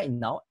 Just like right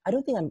now, I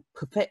don't think I'm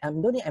perfect. I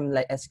don't think I'm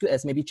like as good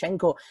as maybe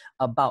Chengkok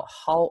about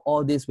how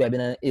all this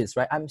webinar is,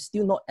 right? I'm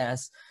still not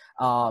as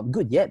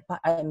good yet, but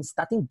I'm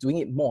starting doing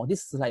it more.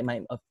 This is like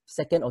my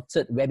second or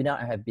third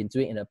webinar I have been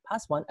doing in the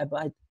past one.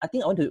 But I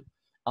think I want to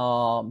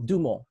do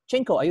more.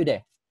 Chengkok, are you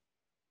there?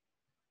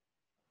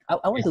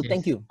 I want to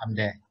thank you. I'm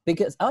there.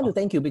 Because I want to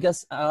thank you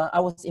because I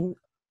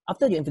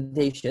after your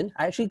invitation,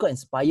 I actually got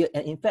inspired.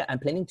 And in fact, I'm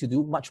planning to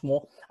do much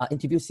more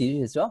interview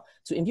series as well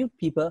to interview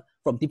people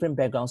from different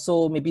backgrounds.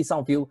 So maybe some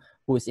of you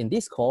who is in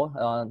this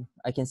call,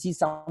 I can see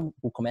some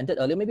who commented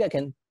earlier. Maybe I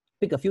can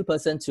pick a few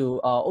person to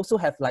also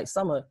have like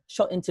some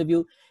short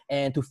interview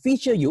and to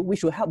feature you,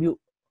 which will help you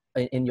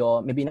in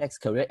your maybe next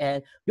career.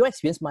 And your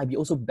experience might be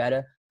also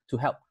better to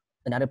help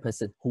another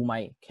person who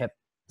might have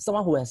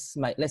someone who has,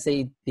 let's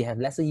say they have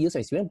lesser years of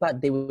experience,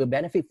 but they will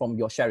benefit from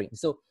your sharing.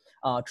 So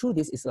through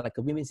this is like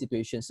a win-win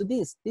situation. So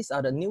these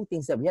are the new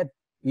things that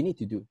we need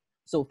to do.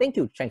 So thank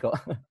you,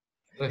 Chengkok.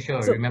 For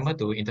sure. So Remember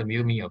to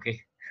interview me,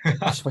 okay?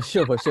 for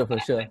sure.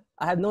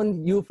 I have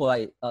known you for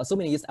like so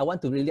many years. I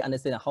want to really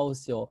understand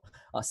how's your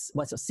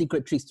what's your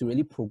secret tricks to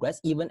really progress,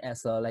 even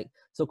as a like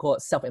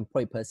so-called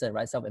self-employed person,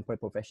 right? Self-employed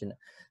professional.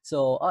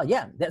 So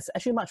yeah, that's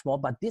actually much more.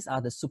 But these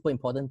are the super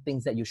important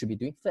things that you should be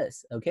doing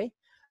first. Okay,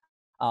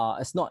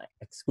 it's not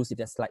exclusive.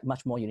 There's like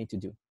much more you need to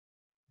do.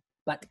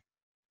 But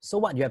so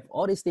what? You have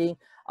all these things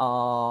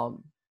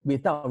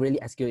without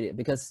really executing it,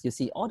 because you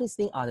see, all these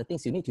things are the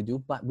things you need to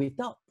do, but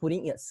without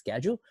putting it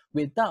schedule,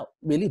 without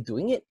really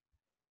doing it,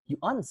 you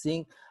aren't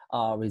seeing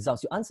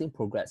results, you aren't seeing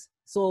progress.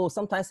 So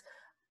sometimes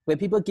when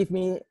people give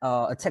me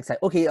a text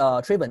like, okay,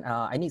 Traven,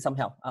 I need some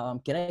help.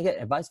 Can I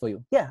get advice for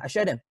you? Yeah, I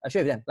share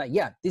with them. Like,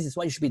 yeah, this is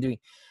what you should be doing.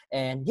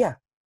 And yeah,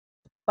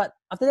 but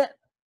after that,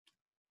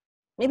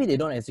 maybe they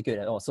don't execute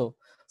at all. So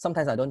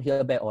sometimes I don't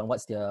hear back on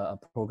what's their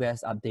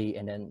progress update.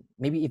 And then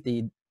maybe if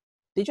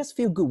they just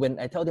feel good when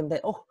I tell them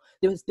that, oh,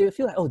 they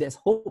feel like, oh, there's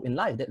hope in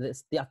life.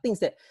 There are things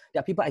that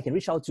there are people I can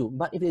reach out to.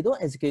 But if they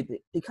don't execute,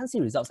 they can't see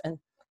results. And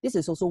this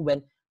is also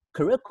when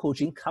career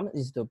coaching comes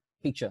into the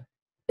picture.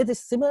 It is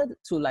similar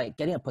to like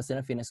getting a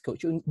personal fitness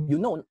coach. You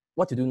know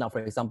what to do now. For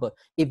example,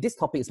 if this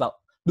topic is about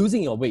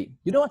losing your weight,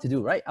 you know what to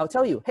do, right? I'll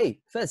tell you,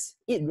 hey, first,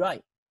 eat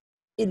right,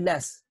 eat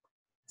less.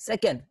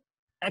 Second,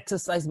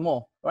 exercise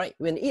more, right?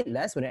 When you eat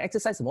less, when you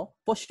exercise more,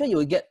 for sure you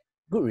will get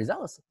good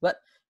results. But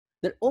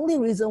the only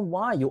reason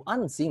why you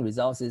aren't seeing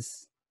results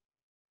is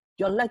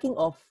you're lacking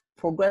of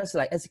progress,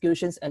 like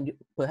executions, and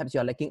perhaps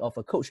you're lacking of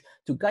a coach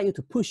to guide you,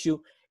 to push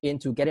you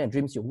into getting the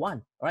dreams you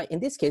want. All right. In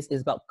this case,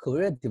 it's about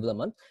career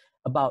development,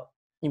 about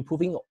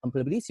improving your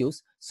employability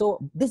skills. So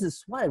this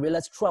is why I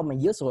realized throughout my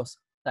years of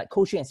like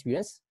coaching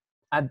experience,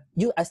 I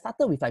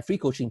started with like free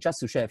coaching just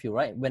to share with you,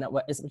 right?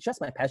 It's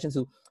just my passion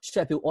to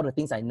share with you all the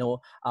things I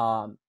know.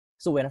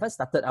 So when I first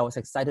started, I was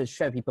excited to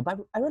share with people, but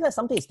I realized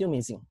something is still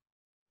missing.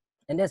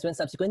 And that's when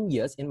subsequent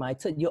years in my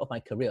third year of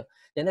my career,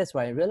 then that's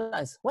why I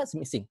realized what's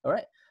missing. All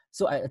right.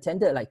 So I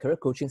attended like career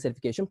coaching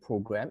certification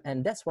program.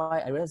 And that's why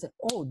I realized that,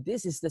 oh,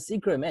 this is the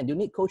secret, man. You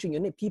need coaching, you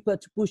need people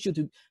to push you,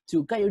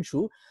 to guide you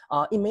through.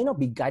 It may not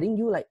be guiding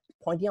you, like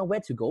pointing out where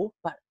to go,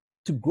 but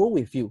to grow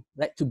with you,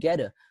 like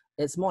together.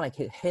 It's more like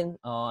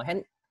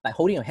like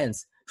holding your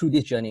hands through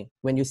this journey.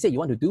 When you say you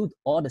want to do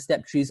all the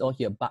step trees all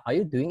here, but are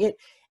you doing it?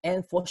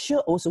 And for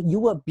sure also you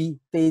will be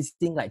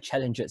facing like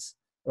challenges,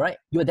 right?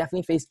 You will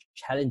definitely face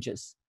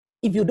challenges.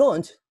 If you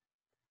don't,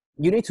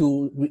 you need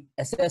to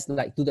assess,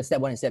 like do the step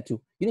 1 and step 2.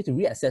 You need to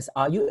reassess,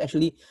 are you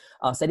actually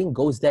setting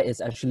goals that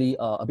is actually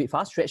a bit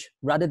far stretched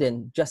rather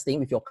than just staying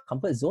with your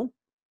comfort zone?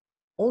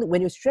 Only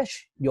when you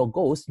stretch your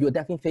goals, you'll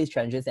definitely face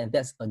challenges, and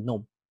that's a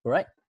no,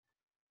 right?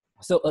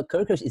 So a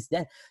career coach is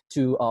there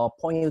to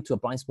point you to a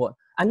blind spot.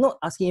 I'm not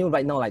asking you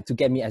right now like to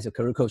get me as a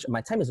career coach.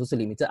 My time is also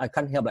limited. I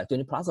can't help like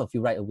 20 plus of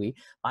you right away.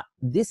 But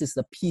this is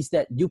the piece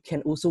that you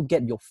can also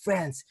get your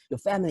friends, your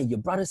family, your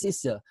brother,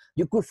 sister,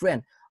 your good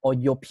friend, or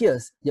your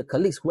peers, your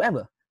colleagues,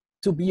 whoever,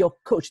 to be your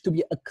coach, to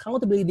be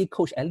accountability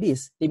coach. At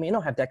least they may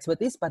not have the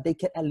expertise, but they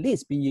can at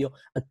least be your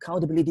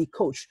accountability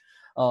coach.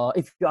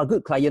 If you are a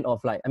good client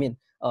of like, if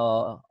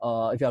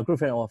you're a good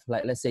friend of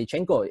like, let's say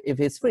Chengkok,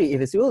 if it's free,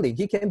 if it's willing,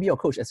 he can be your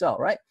coach as well,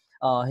 right?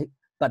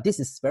 But this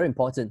is very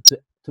important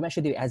to make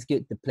sure that you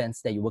execute the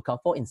plans that you work out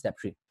for in step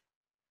 3.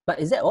 But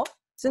is that all?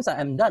 Seems like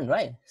I'm done,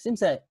 right?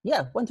 Seems like,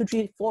 yeah, 1, 2,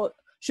 3, 4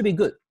 should be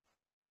good.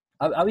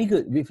 Are we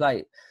good with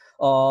like,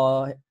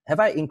 have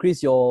I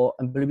increased your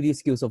employability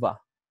skills so far?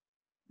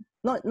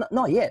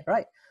 Not yet,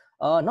 right?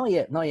 Not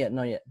yet.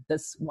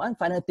 That's one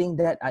final thing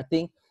that I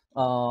think,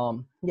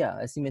 yeah,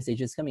 I see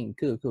messages coming.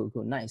 Cool.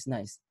 Nice.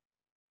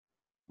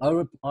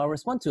 I'll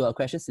respond to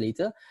questions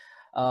later.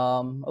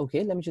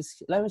 Okay, let me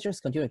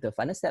just continue with the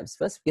final steps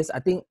first, because I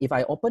think if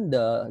I open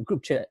the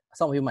group chat,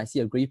 some of you might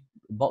see a gray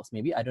box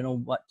maybe. I don't know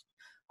what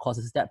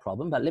causes that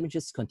problem, but let me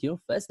just continue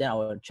first, then I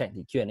will check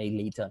the Q&A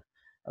later.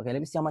 Okay, let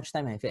me see how much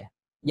time I have here.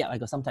 Yeah, I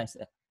got some time.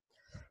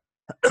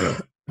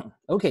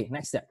 Okay,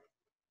 next step.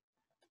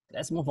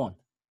 Let's move on.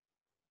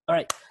 All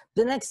right,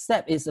 the next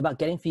step is about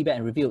getting feedback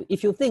and review.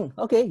 If you think,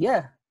 okay,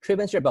 yeah,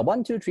 Traven shared about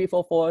 1, 2, 3,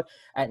 4, 4,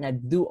 and I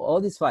do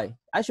all these 5,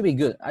 I should be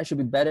good. I should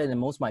be better than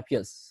most of my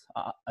peers.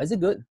 Is it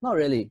good? Not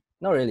really.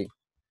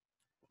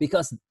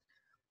 Because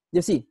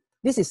you see,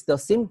 this is the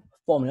same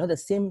formula, the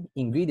same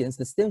ingredients,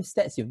 the same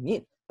stats you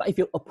need. But if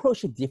you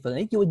approach it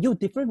differently, you will get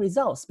different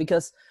results,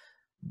 because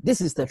this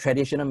is the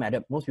traditional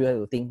method. Most people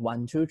will think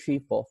 1, 2, 3,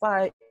 4,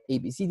 5, A,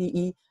 B, C, D,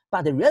 E.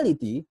 But the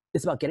reality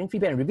is about getting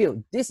feedback and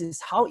review. This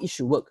is how it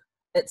should work.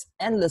 It's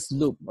endless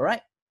loop, all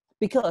right?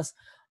 Because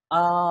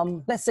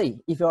let's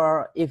say if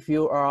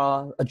you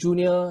are a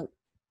junior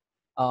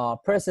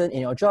person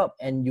in your job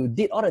and you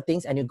did all the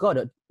things and you got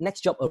a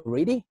next job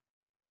already,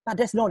 but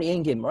that's not the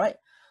end game, right?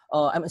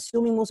 I'm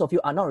assuming most of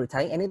you are not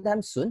retiring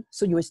anytime soon,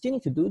 so you will still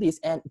need to do this.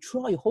 And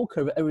throughout your whole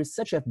career, a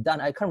research have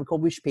done, I can't recall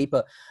which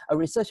paper, a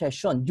research has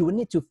shown you will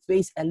need to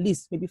face at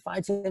least maybe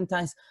 5-10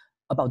 times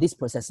about this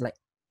process, like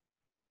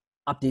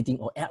updating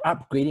or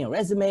upgrading a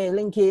resume,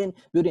 LinkedIn,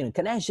 building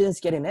connections,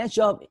 getting a next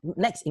job,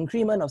 next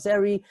increment of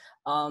salary.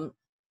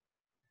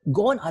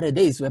 Go on other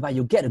days whereby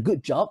you get a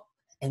good job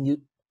and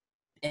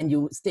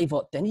you stay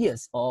for 10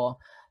 years or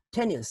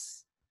 10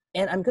 years.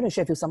 And I'm going to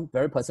share with you some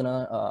very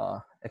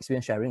personal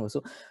experience sharing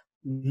also.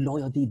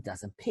 Loyalty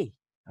doesn't pay,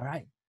 all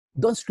right?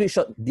 Don't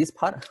screenshot this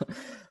part.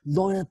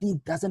 Loyalty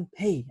doesn't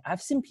pay.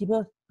 I've seen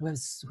people who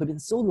have been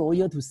so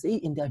loyal to stay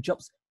in their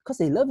jobs because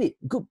they love it.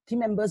 Good team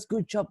members,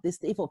 good job. They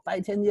stay for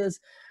 5-10 years.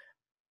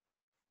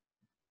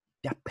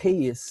 Their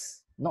pay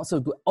is not so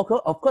good.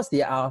 Of course,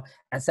 there are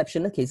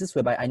exceptional cases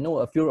whereby I know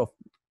a few of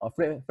a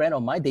friend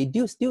of mine, they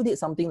still did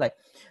something like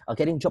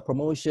getting job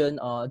promotion.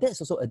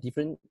 That's also a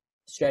different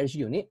strategy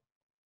you need.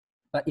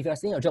 But if you're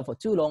staying in a job for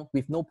too long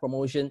with no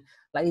promotion,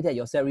 likely that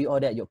your salary or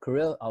that your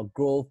career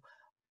growth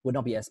would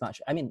not be as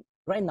much. I mean,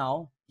 right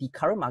now, the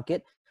current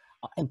market,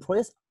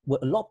 employers are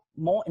a lot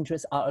more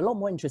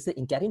interested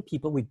in getting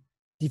people with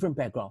different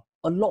background,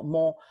 a lot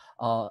more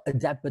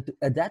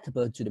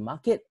adaptable to the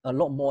market, a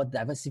lot more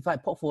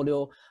diversified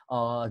portfolio.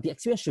 The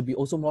experience should be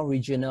also more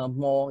regional,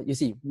 more, you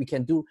see, we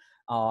can do,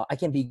 I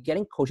can be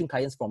getting coaching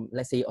clients from,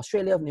 let's say,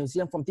 Australia, New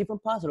Zealand, from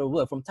different parts of the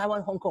world, from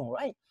Taiwan, Hong Kong,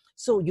 right?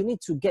 So you need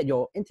to get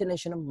your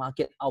international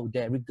market out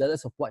there,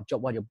 regardless of what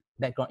job, what your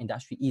background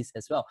industry is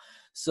as well.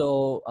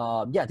 So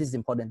yeah, this is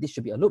important. This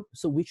should be a loop.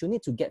 So we should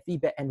need to get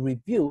feedback and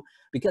review,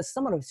 because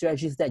some of the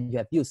strategies that you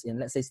have used in,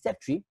 let's say, step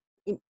 3,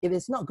 if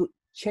it's not good,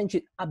 change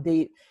it,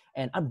 update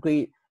and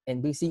upgrade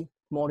and basically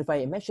modify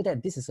and make sure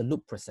that this is a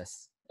loop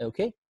process.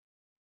 Okay.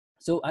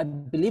 So I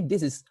believe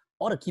this is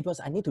all the key points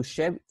I need to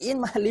share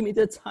in my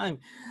limited time.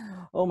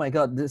 Oh my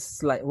God, this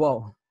is like,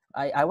 wow.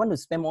 I want to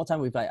spend more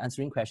time with like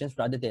answering questions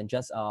rather than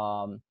just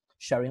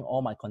sharing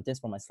all my contents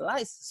from my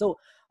slides. So,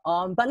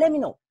 but let me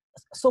know.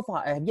 So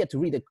far, I have yet to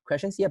read the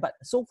questions here, but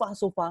so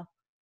far,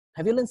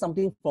 have you learned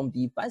something from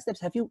the 5 steps?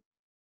 Do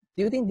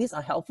you think these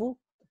are helpful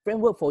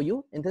framework for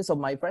you in terms of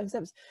my 5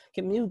 steps?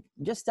 Can you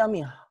just tell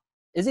me,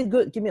 is it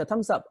good? Give me a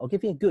thumbs up or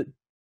give me a good.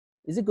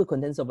 Is it good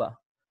content so far?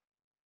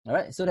 All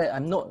right, so that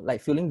I'm not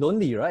like feeling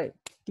lonely, right?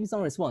 Give me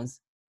some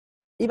response.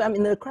 If I'm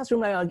in the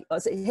classroom, like, I'll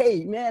say,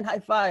 hey, man, high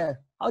five.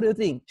 How do you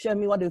think? Share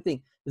me, what do you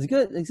think? It's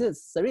good, it's good.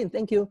 Serene,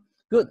 thank you.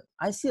 Good.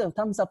 I see a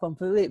thumbs up from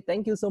Philip.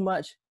 Thank you so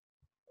much.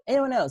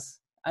 Anyone else?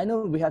 I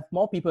know we have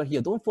more people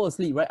here. Don't fall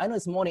asleep, right? I know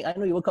it's morning. I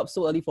know you woke up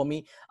so early for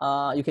me.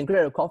 You can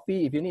grab a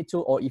coffee if you need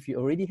to, or if you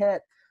already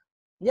had.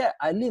 Yeah,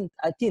 Eileen,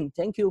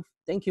 thank you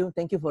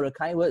for the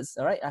kind words.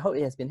 All right, I hope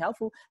it has been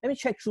helpful. Let me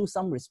check through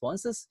some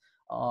responses.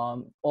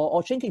 Or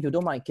Chengkok, if you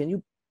don't mind, can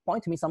you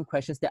point to me some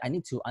questions that I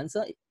need to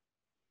answer?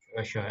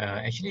 Sure.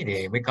 Actually,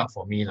 they wake up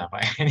for me,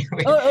 but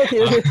anyway. Oh,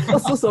 okay. Oh,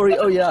 so sorry.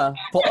 Oh, yeah.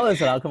 For us,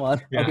 come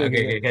on. Yeah,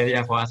 Okay.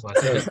 yeah, for us,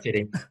 just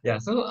kidding. Yeah,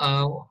 so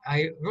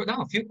I wrote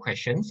down a few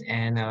questions,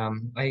 and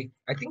I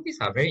think these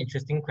are very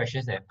interesting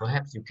questions that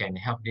perhaps you can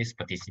help these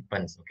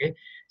participants. Okay,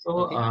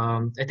 so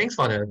thanks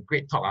for the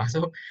great talk.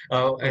 So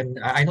and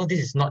I know this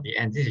is not the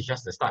end. This is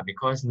just the start,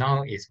 because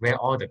now is where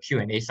all the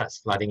Q&A starts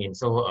flooding in.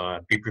 So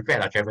be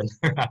prepared, Traven.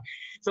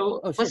 So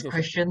first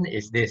question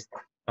is this.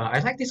 I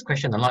like this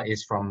question a lot.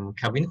 Is from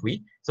Kelvin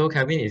Hui. So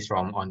Kelvin is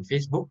from on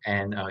Facebook,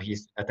 and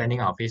he's attending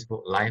our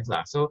Facebook Live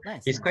lah. So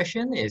his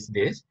question is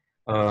this: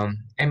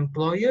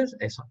 employers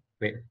I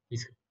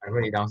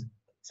wrote it down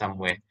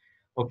somewhere.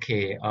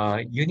 Okay,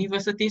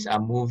 universities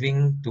are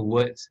moving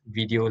towards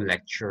video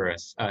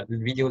lectures.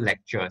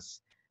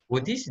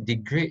 Would this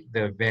degrade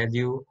the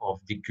value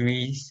of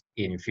degrees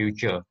in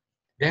future?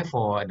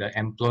 Therefore, the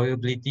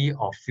employability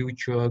of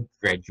future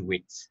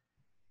graduates.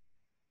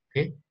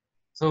 Okay.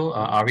 So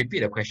I'll repeat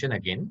the question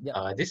again.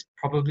 This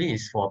probably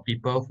is for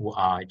people who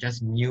are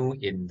just new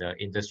in the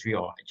industry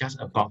or just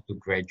about to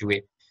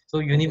graduate. So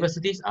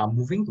universities are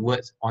moving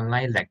towards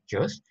online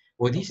lectures.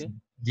 Will this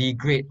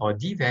degrade or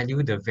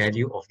devalue the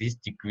value of this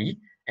degree,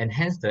 and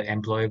hence the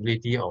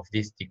employability of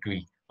this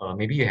degree?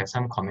 Maybe you have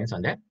some comments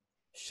on that?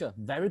 Sure,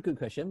 very good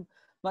question.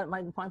 But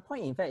my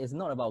point, in fact, is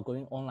not about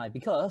going online,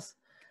 because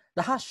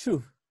the harsh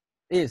truth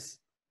is,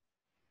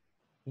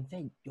 in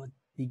fact, your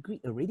degree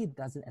already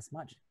doesn't as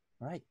much,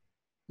 right?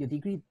 Your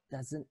degree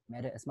doesn't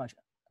matter as much.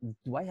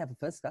 Do I have a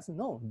first class?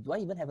 No. Do I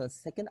even have a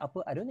second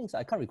upper? I don't think so.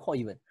 I can't recall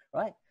even,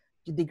 right?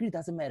 Your degree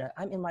doesn't matter.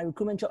 I'm in my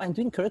recruitment job. I'm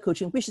doing career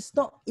coaching, which is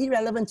not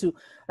irrelevant to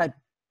like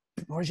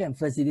project and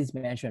facilities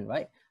management,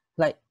 right?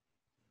 Like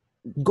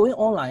going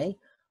online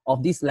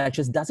of these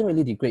lectures doesn't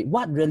really degrade.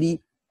 What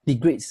really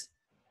degrades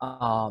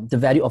the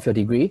value of your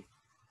degree?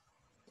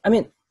 I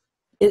mean,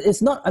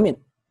 it's not, I mean,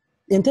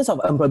 in terms of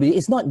employability,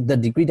 it's not the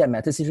degree that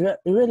matters. It's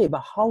really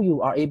about how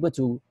you are able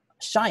to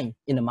shine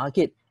in the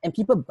market and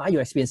people buy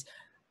your experience.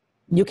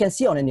 you can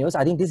see on the news,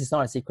 I think this is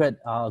not a secret,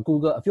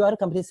 Google, a few other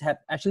companies have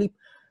actually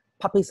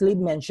publicly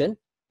mentioned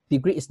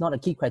degree is not a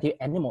key criteria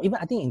anymore. Even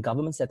I think in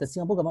government sector,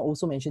 Singapore government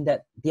also mentioned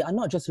that they are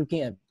not just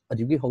looking at a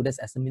degree holders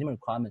as a minimum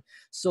requirement.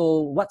 So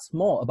what's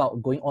more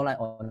about going online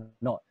or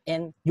not?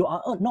 And you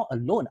are not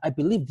alone. I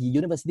believe the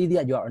university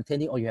that you are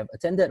attending or you have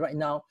attended right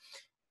now,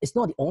 it's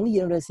not the only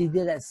university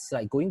that's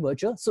like going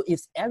virtual. So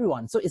it's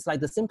everyone. So it's like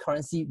the same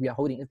currency we are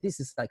holding. If this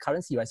is like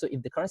currency, right? So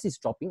if the currency is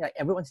dropping, like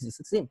everyone is the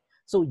same.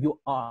 So you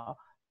are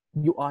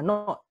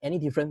not any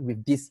different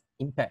with this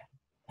impact.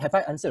 Have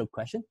I answered your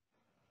question?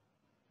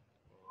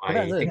 Have I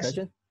I answered the think so.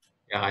 question?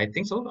 Yeah, I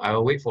think so.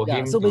 I'll wait for Yeah.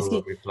 him So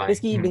to reply.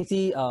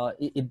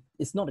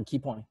 it's not a key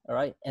point, all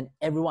right? And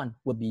everyone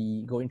will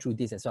be going through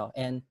this as well.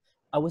 And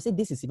I would say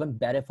this is even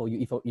better for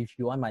you if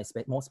you want my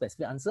more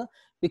specific answer,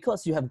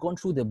 because you have gone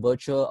through the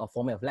virtual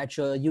format of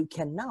lecture. You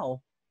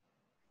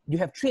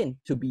have trained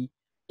to be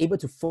able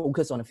to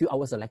focus on a few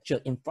hours of lecture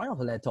in front of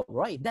a laptop,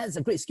 right? That's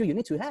a great skill you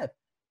need to have.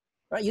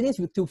 Right, you need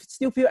to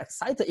still feel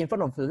excited in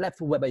front of the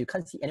laptop whereby you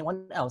can't see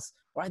anyone else.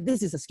 Right,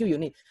 this is a skill you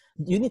need.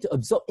 You need to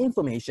absorb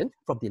information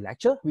from the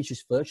lecture, which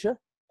is virtual.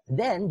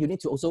 Then you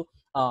need to also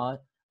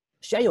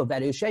share your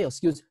values, share your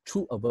skills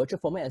through a virtual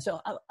format as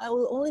well. I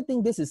will only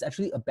think this is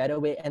actually a better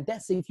way, and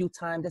that saves you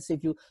time, that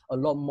saves you a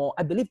lot more.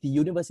 I believe the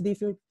university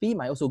fee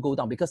might also go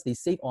down because they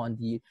save on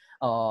the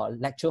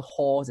lecture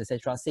halls,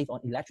 etc., save on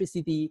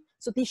electricity.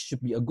 So this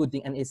should be a good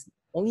thing, and it's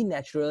only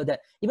natural that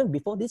even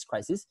before this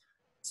crisis,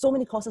 so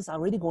many courses are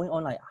already going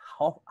on, like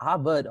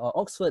Harvard or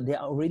Oxford. They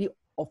are already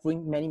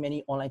offering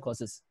many online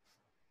courses.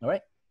 All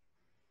right,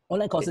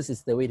 online courses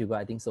is the way to go.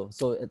 I think so.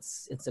 So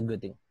it's a good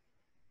thing.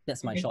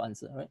 That's my Okay. short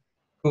answer. Right.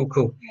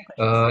 Cool.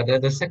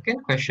 The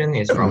second question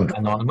is from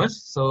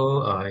anonymous.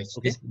 So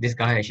Okay. this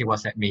guy actually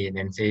WhatsApp me and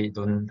then say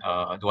don't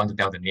want to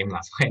tell the name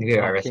last. So anyway,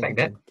 I respect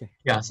that. Okay.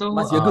 Yeah. So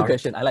Must be a good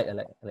question. I like.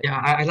 yeah,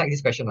 I like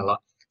this question a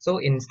lot. So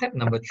in step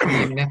number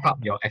 3, map up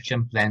your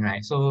action plan,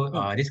 right? So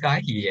this guy,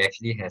 he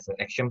actually has an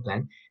action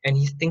plan and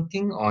he's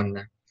thinking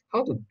on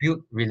how to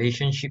build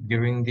relationship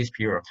during this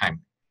period of time.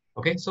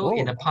 Okay, so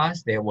in the Oh,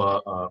 past, there were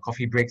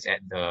coffee breaks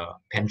at the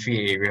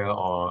pantry area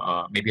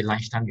or maybe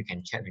lunchtime, you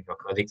can chat with your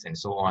colleagues and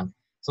so on.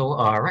 So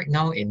right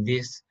now in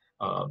this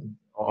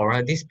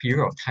or this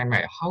period of time,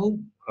 right, how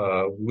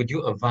would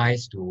you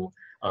advise to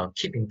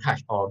keep in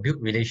touch or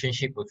build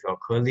relationship with your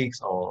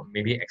colleagues or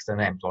maybe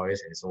external employers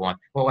and so on?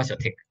 What's your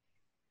take?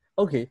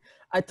 okay.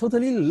 I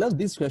totally love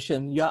this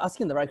question. You are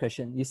asking the right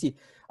question. You see,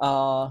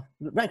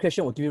 right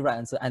question will give you right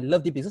answer. I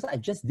love it because I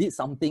just did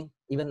something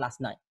even last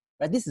night.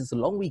 Right, this is a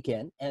long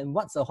weekend, and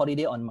what's a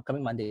holiday on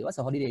coming Monday? What's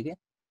a holiday again?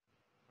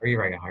 Hurry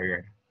right, hurry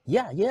right.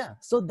 Yeah.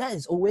 So that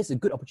is always a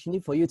good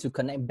opportunity for you to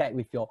connect back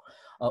with your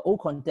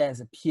old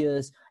contacts,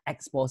 peers,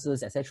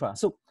 ex-bosses, etc.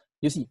 So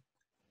you see,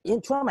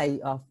 throughout my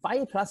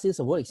 5+ years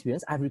of work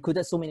experience, I've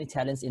recruited so many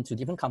talents into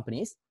different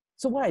companies.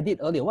 So what I did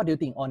earlier, what do you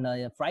think? On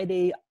a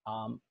Friday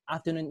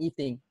afternoon,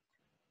 evening,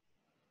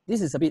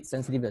 this is a bit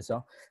sensitive as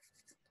well.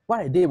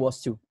 What I did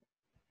was to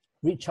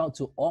reach out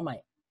to all my,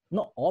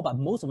 not all, but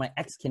most of my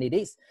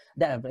ex-candidates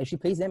that I've actually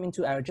placed them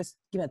into. I would just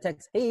give them a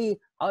text, hey,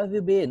 how have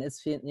you been?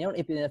 It's been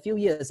a few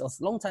years or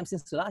a long time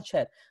since the last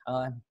chat.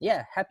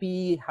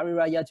 Happy Hari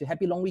Raya to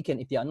happy long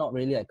weekend if they are not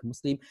really like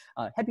Muslim.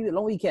 Happy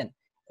long weekend.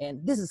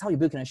 And this is how you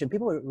build connection.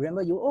 People will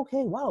remember you,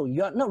 okay, wow,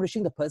 you're not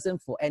reaching the person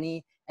for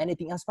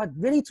anything else, but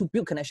really to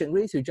build connection,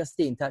 really to just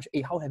stay in touch.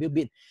 Hey, how have you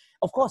been?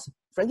 Of course,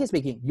 frankly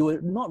speaking, you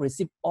will not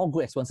receive all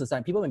good responses.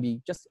 And people will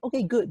be just,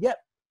 okay, good, yeah,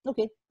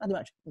 okay, nothing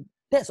much.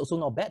 That's also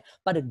not bad.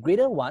 But the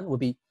greater one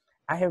would be,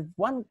 I have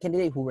one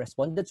candidate who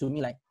responded to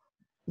me like,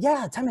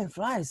 yeah, time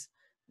flies.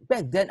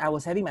 Back then I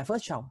was having my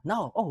first child.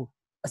 Now, oh,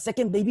 a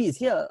second baby is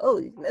here.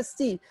 Oh, let's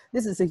see.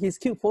 This is his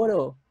cute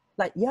photo.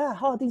 Like, yeah,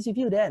 how are things with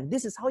you then?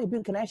 This is how you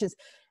build connections.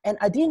 And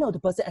I didn't know the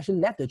person actually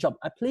left the job.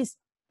 I placed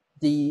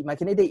my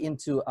candidate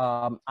into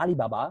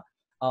Alibaba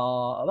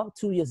about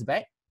 2 years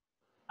back.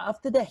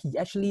 After that, he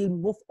actually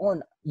moved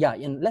on. Yeah,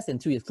 in less than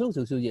 2 years, close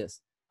to 2 years.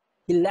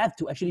 He left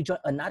to actually join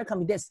another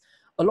company that's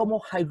a lot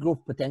more high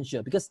growth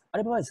potential because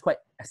Alibaba is quite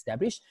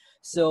established.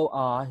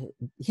 So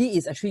he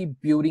is actually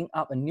building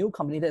up a new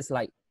company that's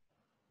like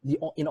in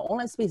the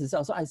online space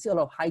itself. So I see a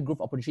lot of high growth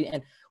opportunity,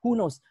 and who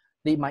knows,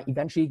 they might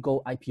eventually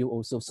go IPO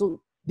also.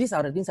 So these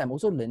are the things I'm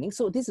also learning.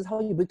 So this is how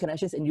you build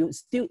connections and you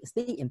still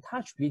stay in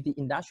touch with the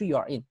industry you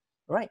are in,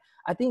 right?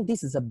 I think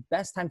this is the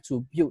best time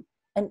to build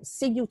and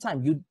save you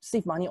time. You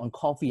save money on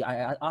coffee.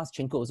 I asked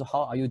Chengkok also,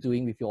 how are you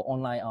doing with your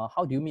online,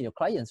 how do you meet your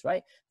clients,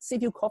 right?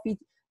 Save you coffee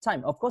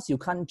time. Of course, you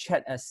can't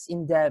chat as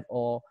in-depth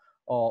or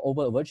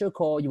over a virtual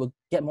call. You will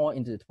get more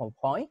into the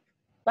point,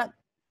 but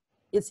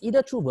it's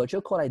either through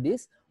virtual call like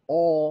this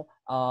or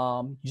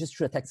just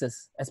through a text,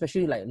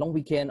 especially like long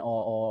weekend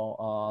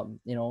or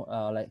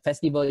like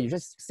festival. You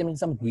just sending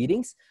some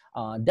greetings.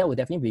 That would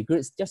definitely be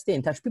good. Just stay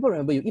in touch. People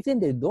remember you. Even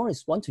they don't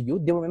respond to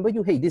you, they remember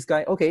you. Hey, this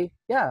guy, okay,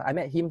 yeah, I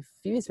met him a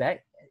few years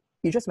back.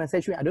 He just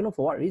messaged me. I don't know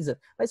for what reason,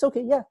 but it's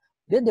okay. Yeah,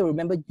 then they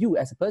remember you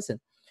as a person.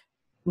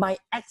 My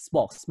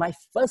Xbox, my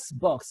first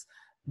box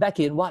back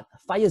in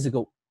 5 years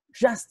ago.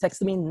 just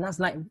texted me last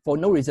night for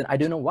no reason. I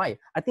don't know why.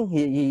 I think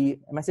he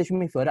messaged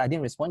me further. I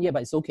didn't respond yet,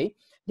 but it's okay.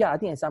 Yeah, I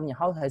think it's something.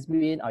 How has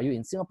been? Are you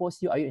in Singapore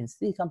still? Are you in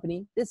city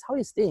company? This is how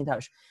you stay in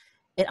touch.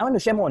 And I want to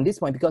share more on this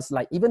point because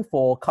like even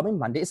for coming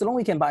Monday, it's a long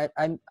weekend, but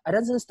I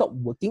doesn't stop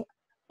working.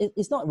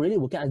 It's not really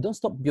working. I don't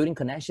stop building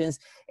connections,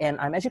 and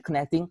I'm actually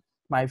connecting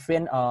my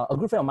friend, a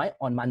good friend of mine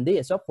on Monday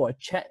as well for a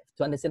chat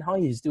to understand how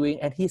he's doing,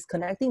 and he's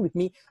connecting with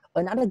me,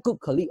 another good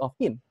colleague of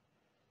him.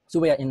 So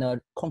we are in a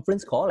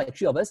conference call, like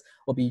 3 of us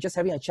will be just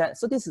having a chat.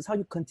 So this is how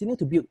you continue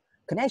to build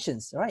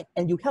connections, right?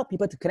 And you help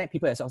people to connect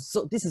people as well.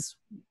 So this is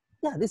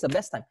the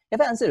best time.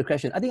 If I answer the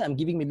question, I think I'm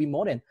giving maybe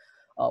more than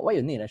what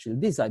you need actually.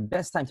 This is the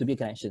best time to build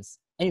connections,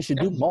 and you should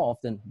do more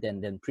often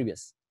than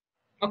previous.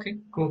 Okay,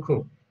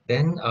 cool.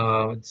 Then,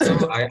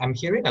 so I'm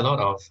hearing a lot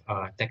of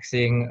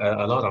texting,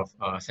 a lot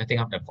of setting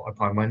up the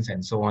appointments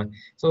and so on.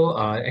 So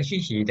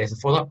actually, there's a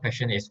follow-up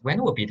question is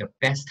when will be the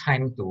best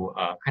time to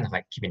kind of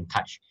like keep in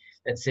touch?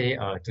 Let's say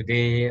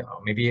today,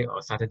 or maybe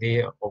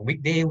Saturday, or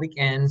weekday,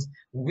 weekends.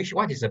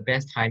 What is the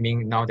best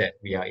timing now that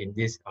we are in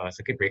this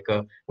circuit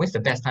breaker? When's the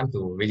best time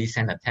to really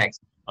send a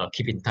text,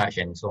 keep in touch,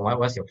 and so on?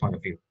 What's your point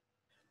of view?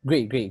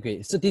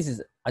 Great. So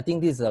I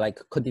think this is like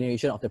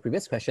continuation of the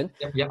previous question.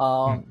 Yep.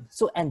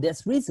 So, and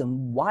there's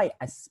reason why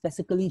I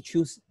specifically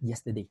choose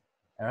yesterday.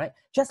 All right.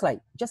 Just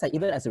like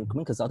even as a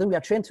recruitment consultant, we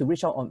are trained to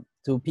reach out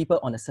to people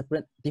on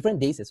different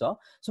days as well.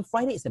 So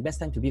Friday is the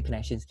best time to build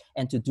connections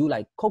and to do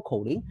like cold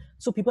calling.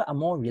 So people are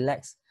more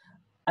relaxed.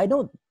 I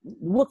know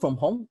work from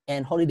home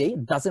and holiday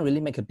doesn't really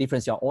make a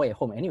difference. You're all at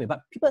home anyway,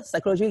 but people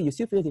psychologically, you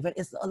still feel different.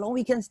 It's a long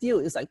weekend still.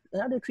 It's like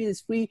another 3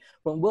 days free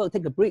from work,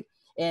 take a break.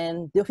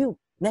 And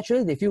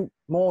they feel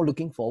more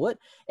looking forward.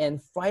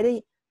 And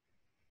Friday,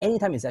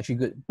 anytime is actually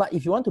good. But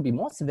if you want to be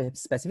more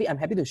specific, I'm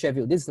happy to share with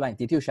you. This is like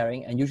detailed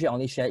sharing, and usually I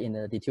only share in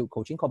a detailed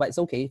coaching call, but it's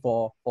okay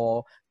for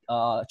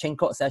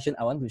Chengkok session.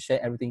 I want to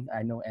share everything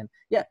I know. And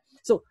yeah,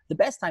 so the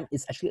best time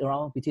is actually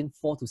around between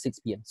 4 to 6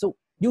 p.m. So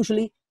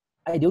usually,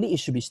 ideally, it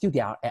should be still they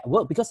are at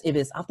work, because if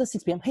it's after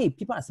 6 p.m., hey,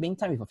 people are spending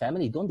time with a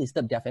family. Don't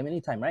disturb their family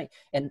time, right?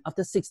 And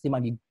after 6, they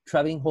might be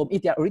traveling home.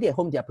 If they are already at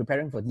home, they are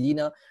preparing for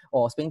dinner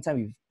or spending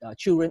time with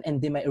children, and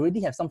they might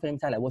already have some family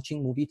time, like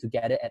watching movie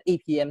together at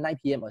 8 p.m., 9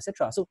 p.m.,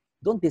 etc. So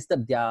don't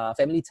disturb their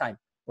family time,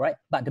 right?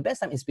 But the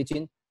best time is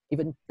between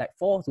even like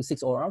 4 to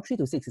 6 or around 3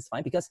 to 6 is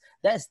fine, because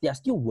they are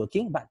still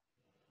working, but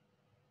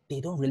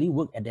they don't really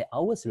work at their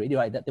hours already,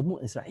 right? That the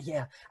mood is like,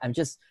 yeah, I'm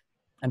just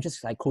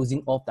like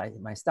closing off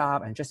my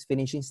stuff. I'm just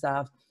finishing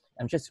stuff.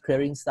 I'm just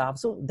clearing stuff.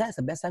 So that's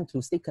the best time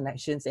to stay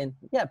connections. And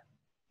yeah,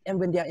 and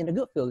when they're in a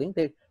good feeling,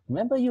 they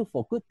remember you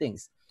for good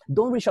things.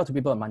 Don't reach out to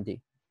people on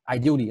Monday,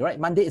 ideally, right?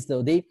 Monday is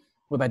the day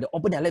whereby they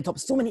open their laptop,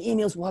 so many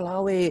emails,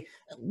 walao eh.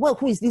 Well,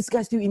 who is this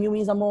guy still email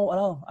me some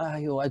more?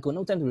 I got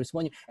no time to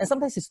respond you. And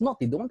sometimes it's not,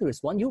 they don't want to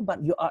respond you,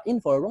 but you are in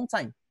for a wrong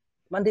time.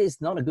 Monday is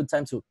not a good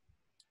time to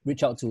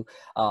reach out to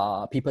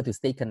people to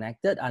stay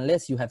connected,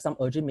 unless you have some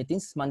urgent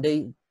meetings.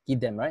 Monday,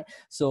 give them, right?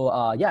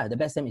 So yeah, the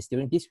best time is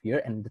during this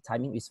period, and the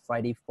timing is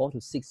Friday 4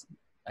 to 6,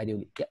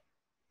 ideally. Yeah.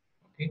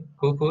 Okay,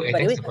 cool.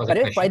 By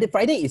the way,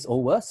 Friday is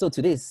over, so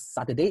today is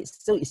Saturday,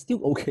 so it's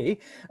still okay.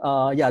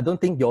 Yeah, I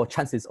don't think your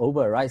chance is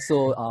over, right?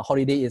 So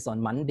holiday is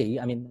on Monday.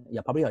 I mean,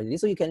 yeah, probably holiday,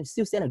 so you can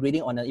still send a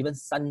greeting on even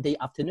Sunday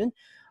afternoon.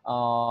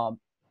 A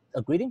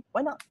greeting,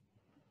 why not?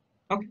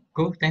 Okay,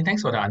 cool.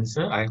 Thanks for the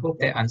answer. I hope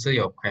that answered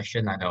your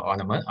question,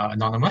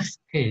 anonymous.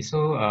 Okay,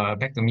 so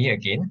back to me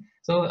again.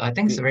 So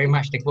thanks very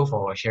much, Tikpo,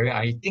 for sharing.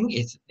 I think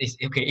it's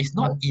okay. It's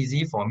not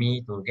easy for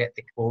me to get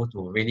Tikpo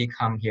to really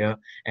come here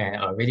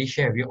and really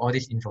share with you all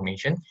this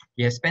information.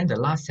 He has spent the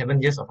last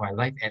 7 years of my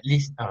life, at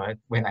least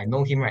when I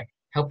know him, right,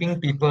 helping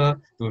people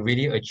to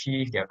really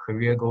achieve their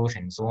career goals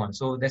and so on.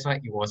 So that's why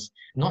it was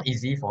not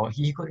easy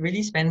he could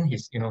really spend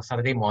his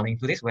Saturday morning.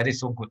 Today's weather is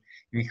so good.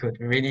 We could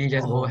really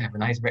just go have a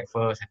nice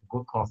breakfast, have a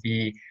good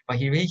coffee. But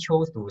he really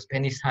chose to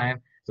spend his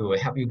time to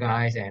help you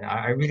guys, and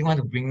I really want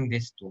to bring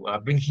him to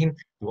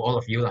all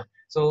of you lah.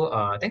 So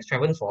thanks,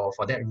 Traven, for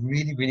that.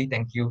 Really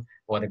thank you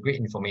for the great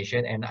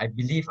information, and I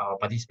believe our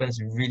participants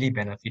really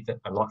benefited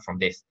a lot from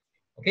this.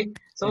 Okay,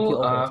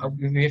 so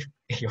you're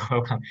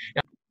welcome.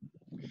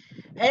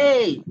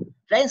 Hey,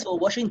 thanks for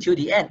watching till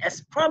the end.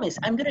 As promised,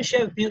 I'm going to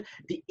share with you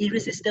the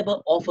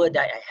irresistible offer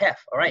that I have,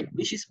 all right,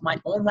 which is my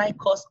online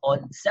course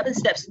on 7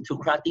 steps to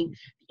crafting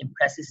the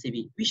impressive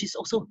CV, which is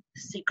also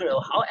the secret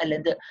of how I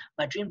landed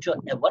my dream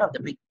job at one of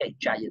the big tech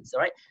giants, all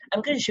right.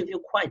 I'm going to share with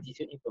you quite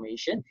detailed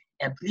information,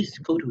 and please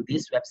go to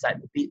this website,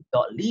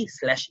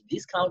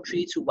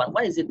 bit.ly/discount321.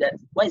 Why is it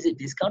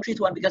discount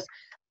 321? Because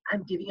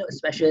I'm giving you a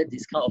special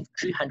discount of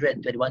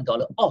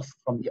 $321 off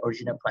from the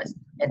original price,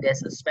 and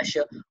there's a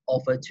special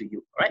offer to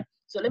you. All right.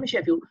 So let me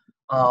share with you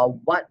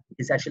what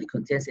is actually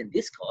contains in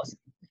this course.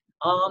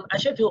 I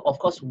share with you, of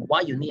course,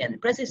 why you need an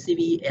impressive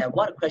CV and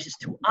what questions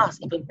to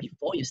ask even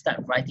before you start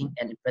writing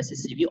an impressive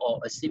CV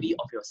or a CV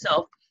of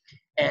yourself,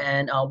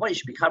 and what you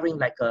should be covering,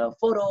 like a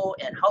photo,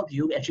 and how do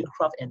you actually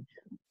craft and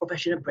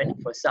professional branding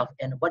for yourself,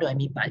 and what do I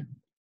mean by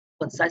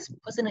concise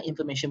personal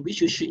information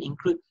which you should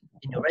include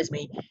in your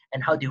resume,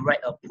 and how do you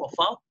write a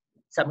profile,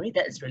 summary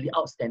that is really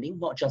outstanding,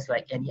 not just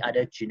like any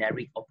other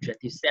generic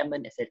objective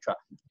statement, etc.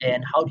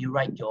 And how do you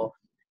write your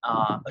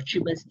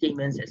achievement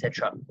statements,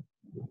 etc.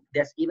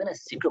 There's even a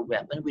secret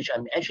weapon which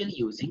I'm actually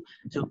using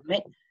to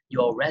make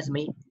your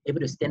resume able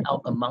to stand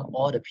out among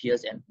all the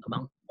peers and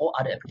among all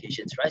other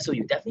applications, right? So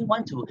you definitely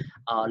want to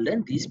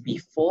learn this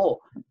before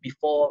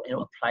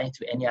applying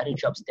to any other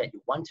jobs that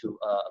you want to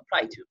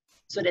apply to.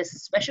 So there's a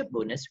special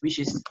bonus, which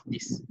is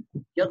this.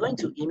 You're going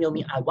to email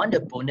me. I want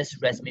a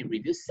bonus resume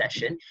review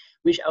session,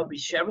 which I'll be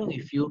sharing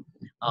with you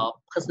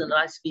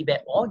personalized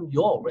feedback on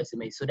your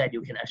resume so that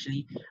you can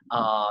actually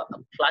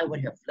apply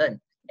what you have learned.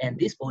 And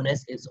this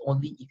bonus is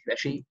only if you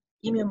actually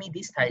email me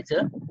this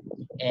title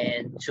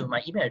and to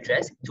my email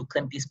address to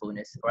claim this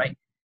bonus, all right?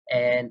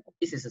 And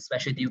this is a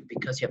special deal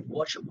because you have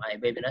watched my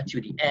webinar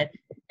to the end,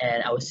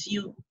 and I will see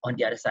you on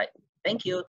the other side. Thank you.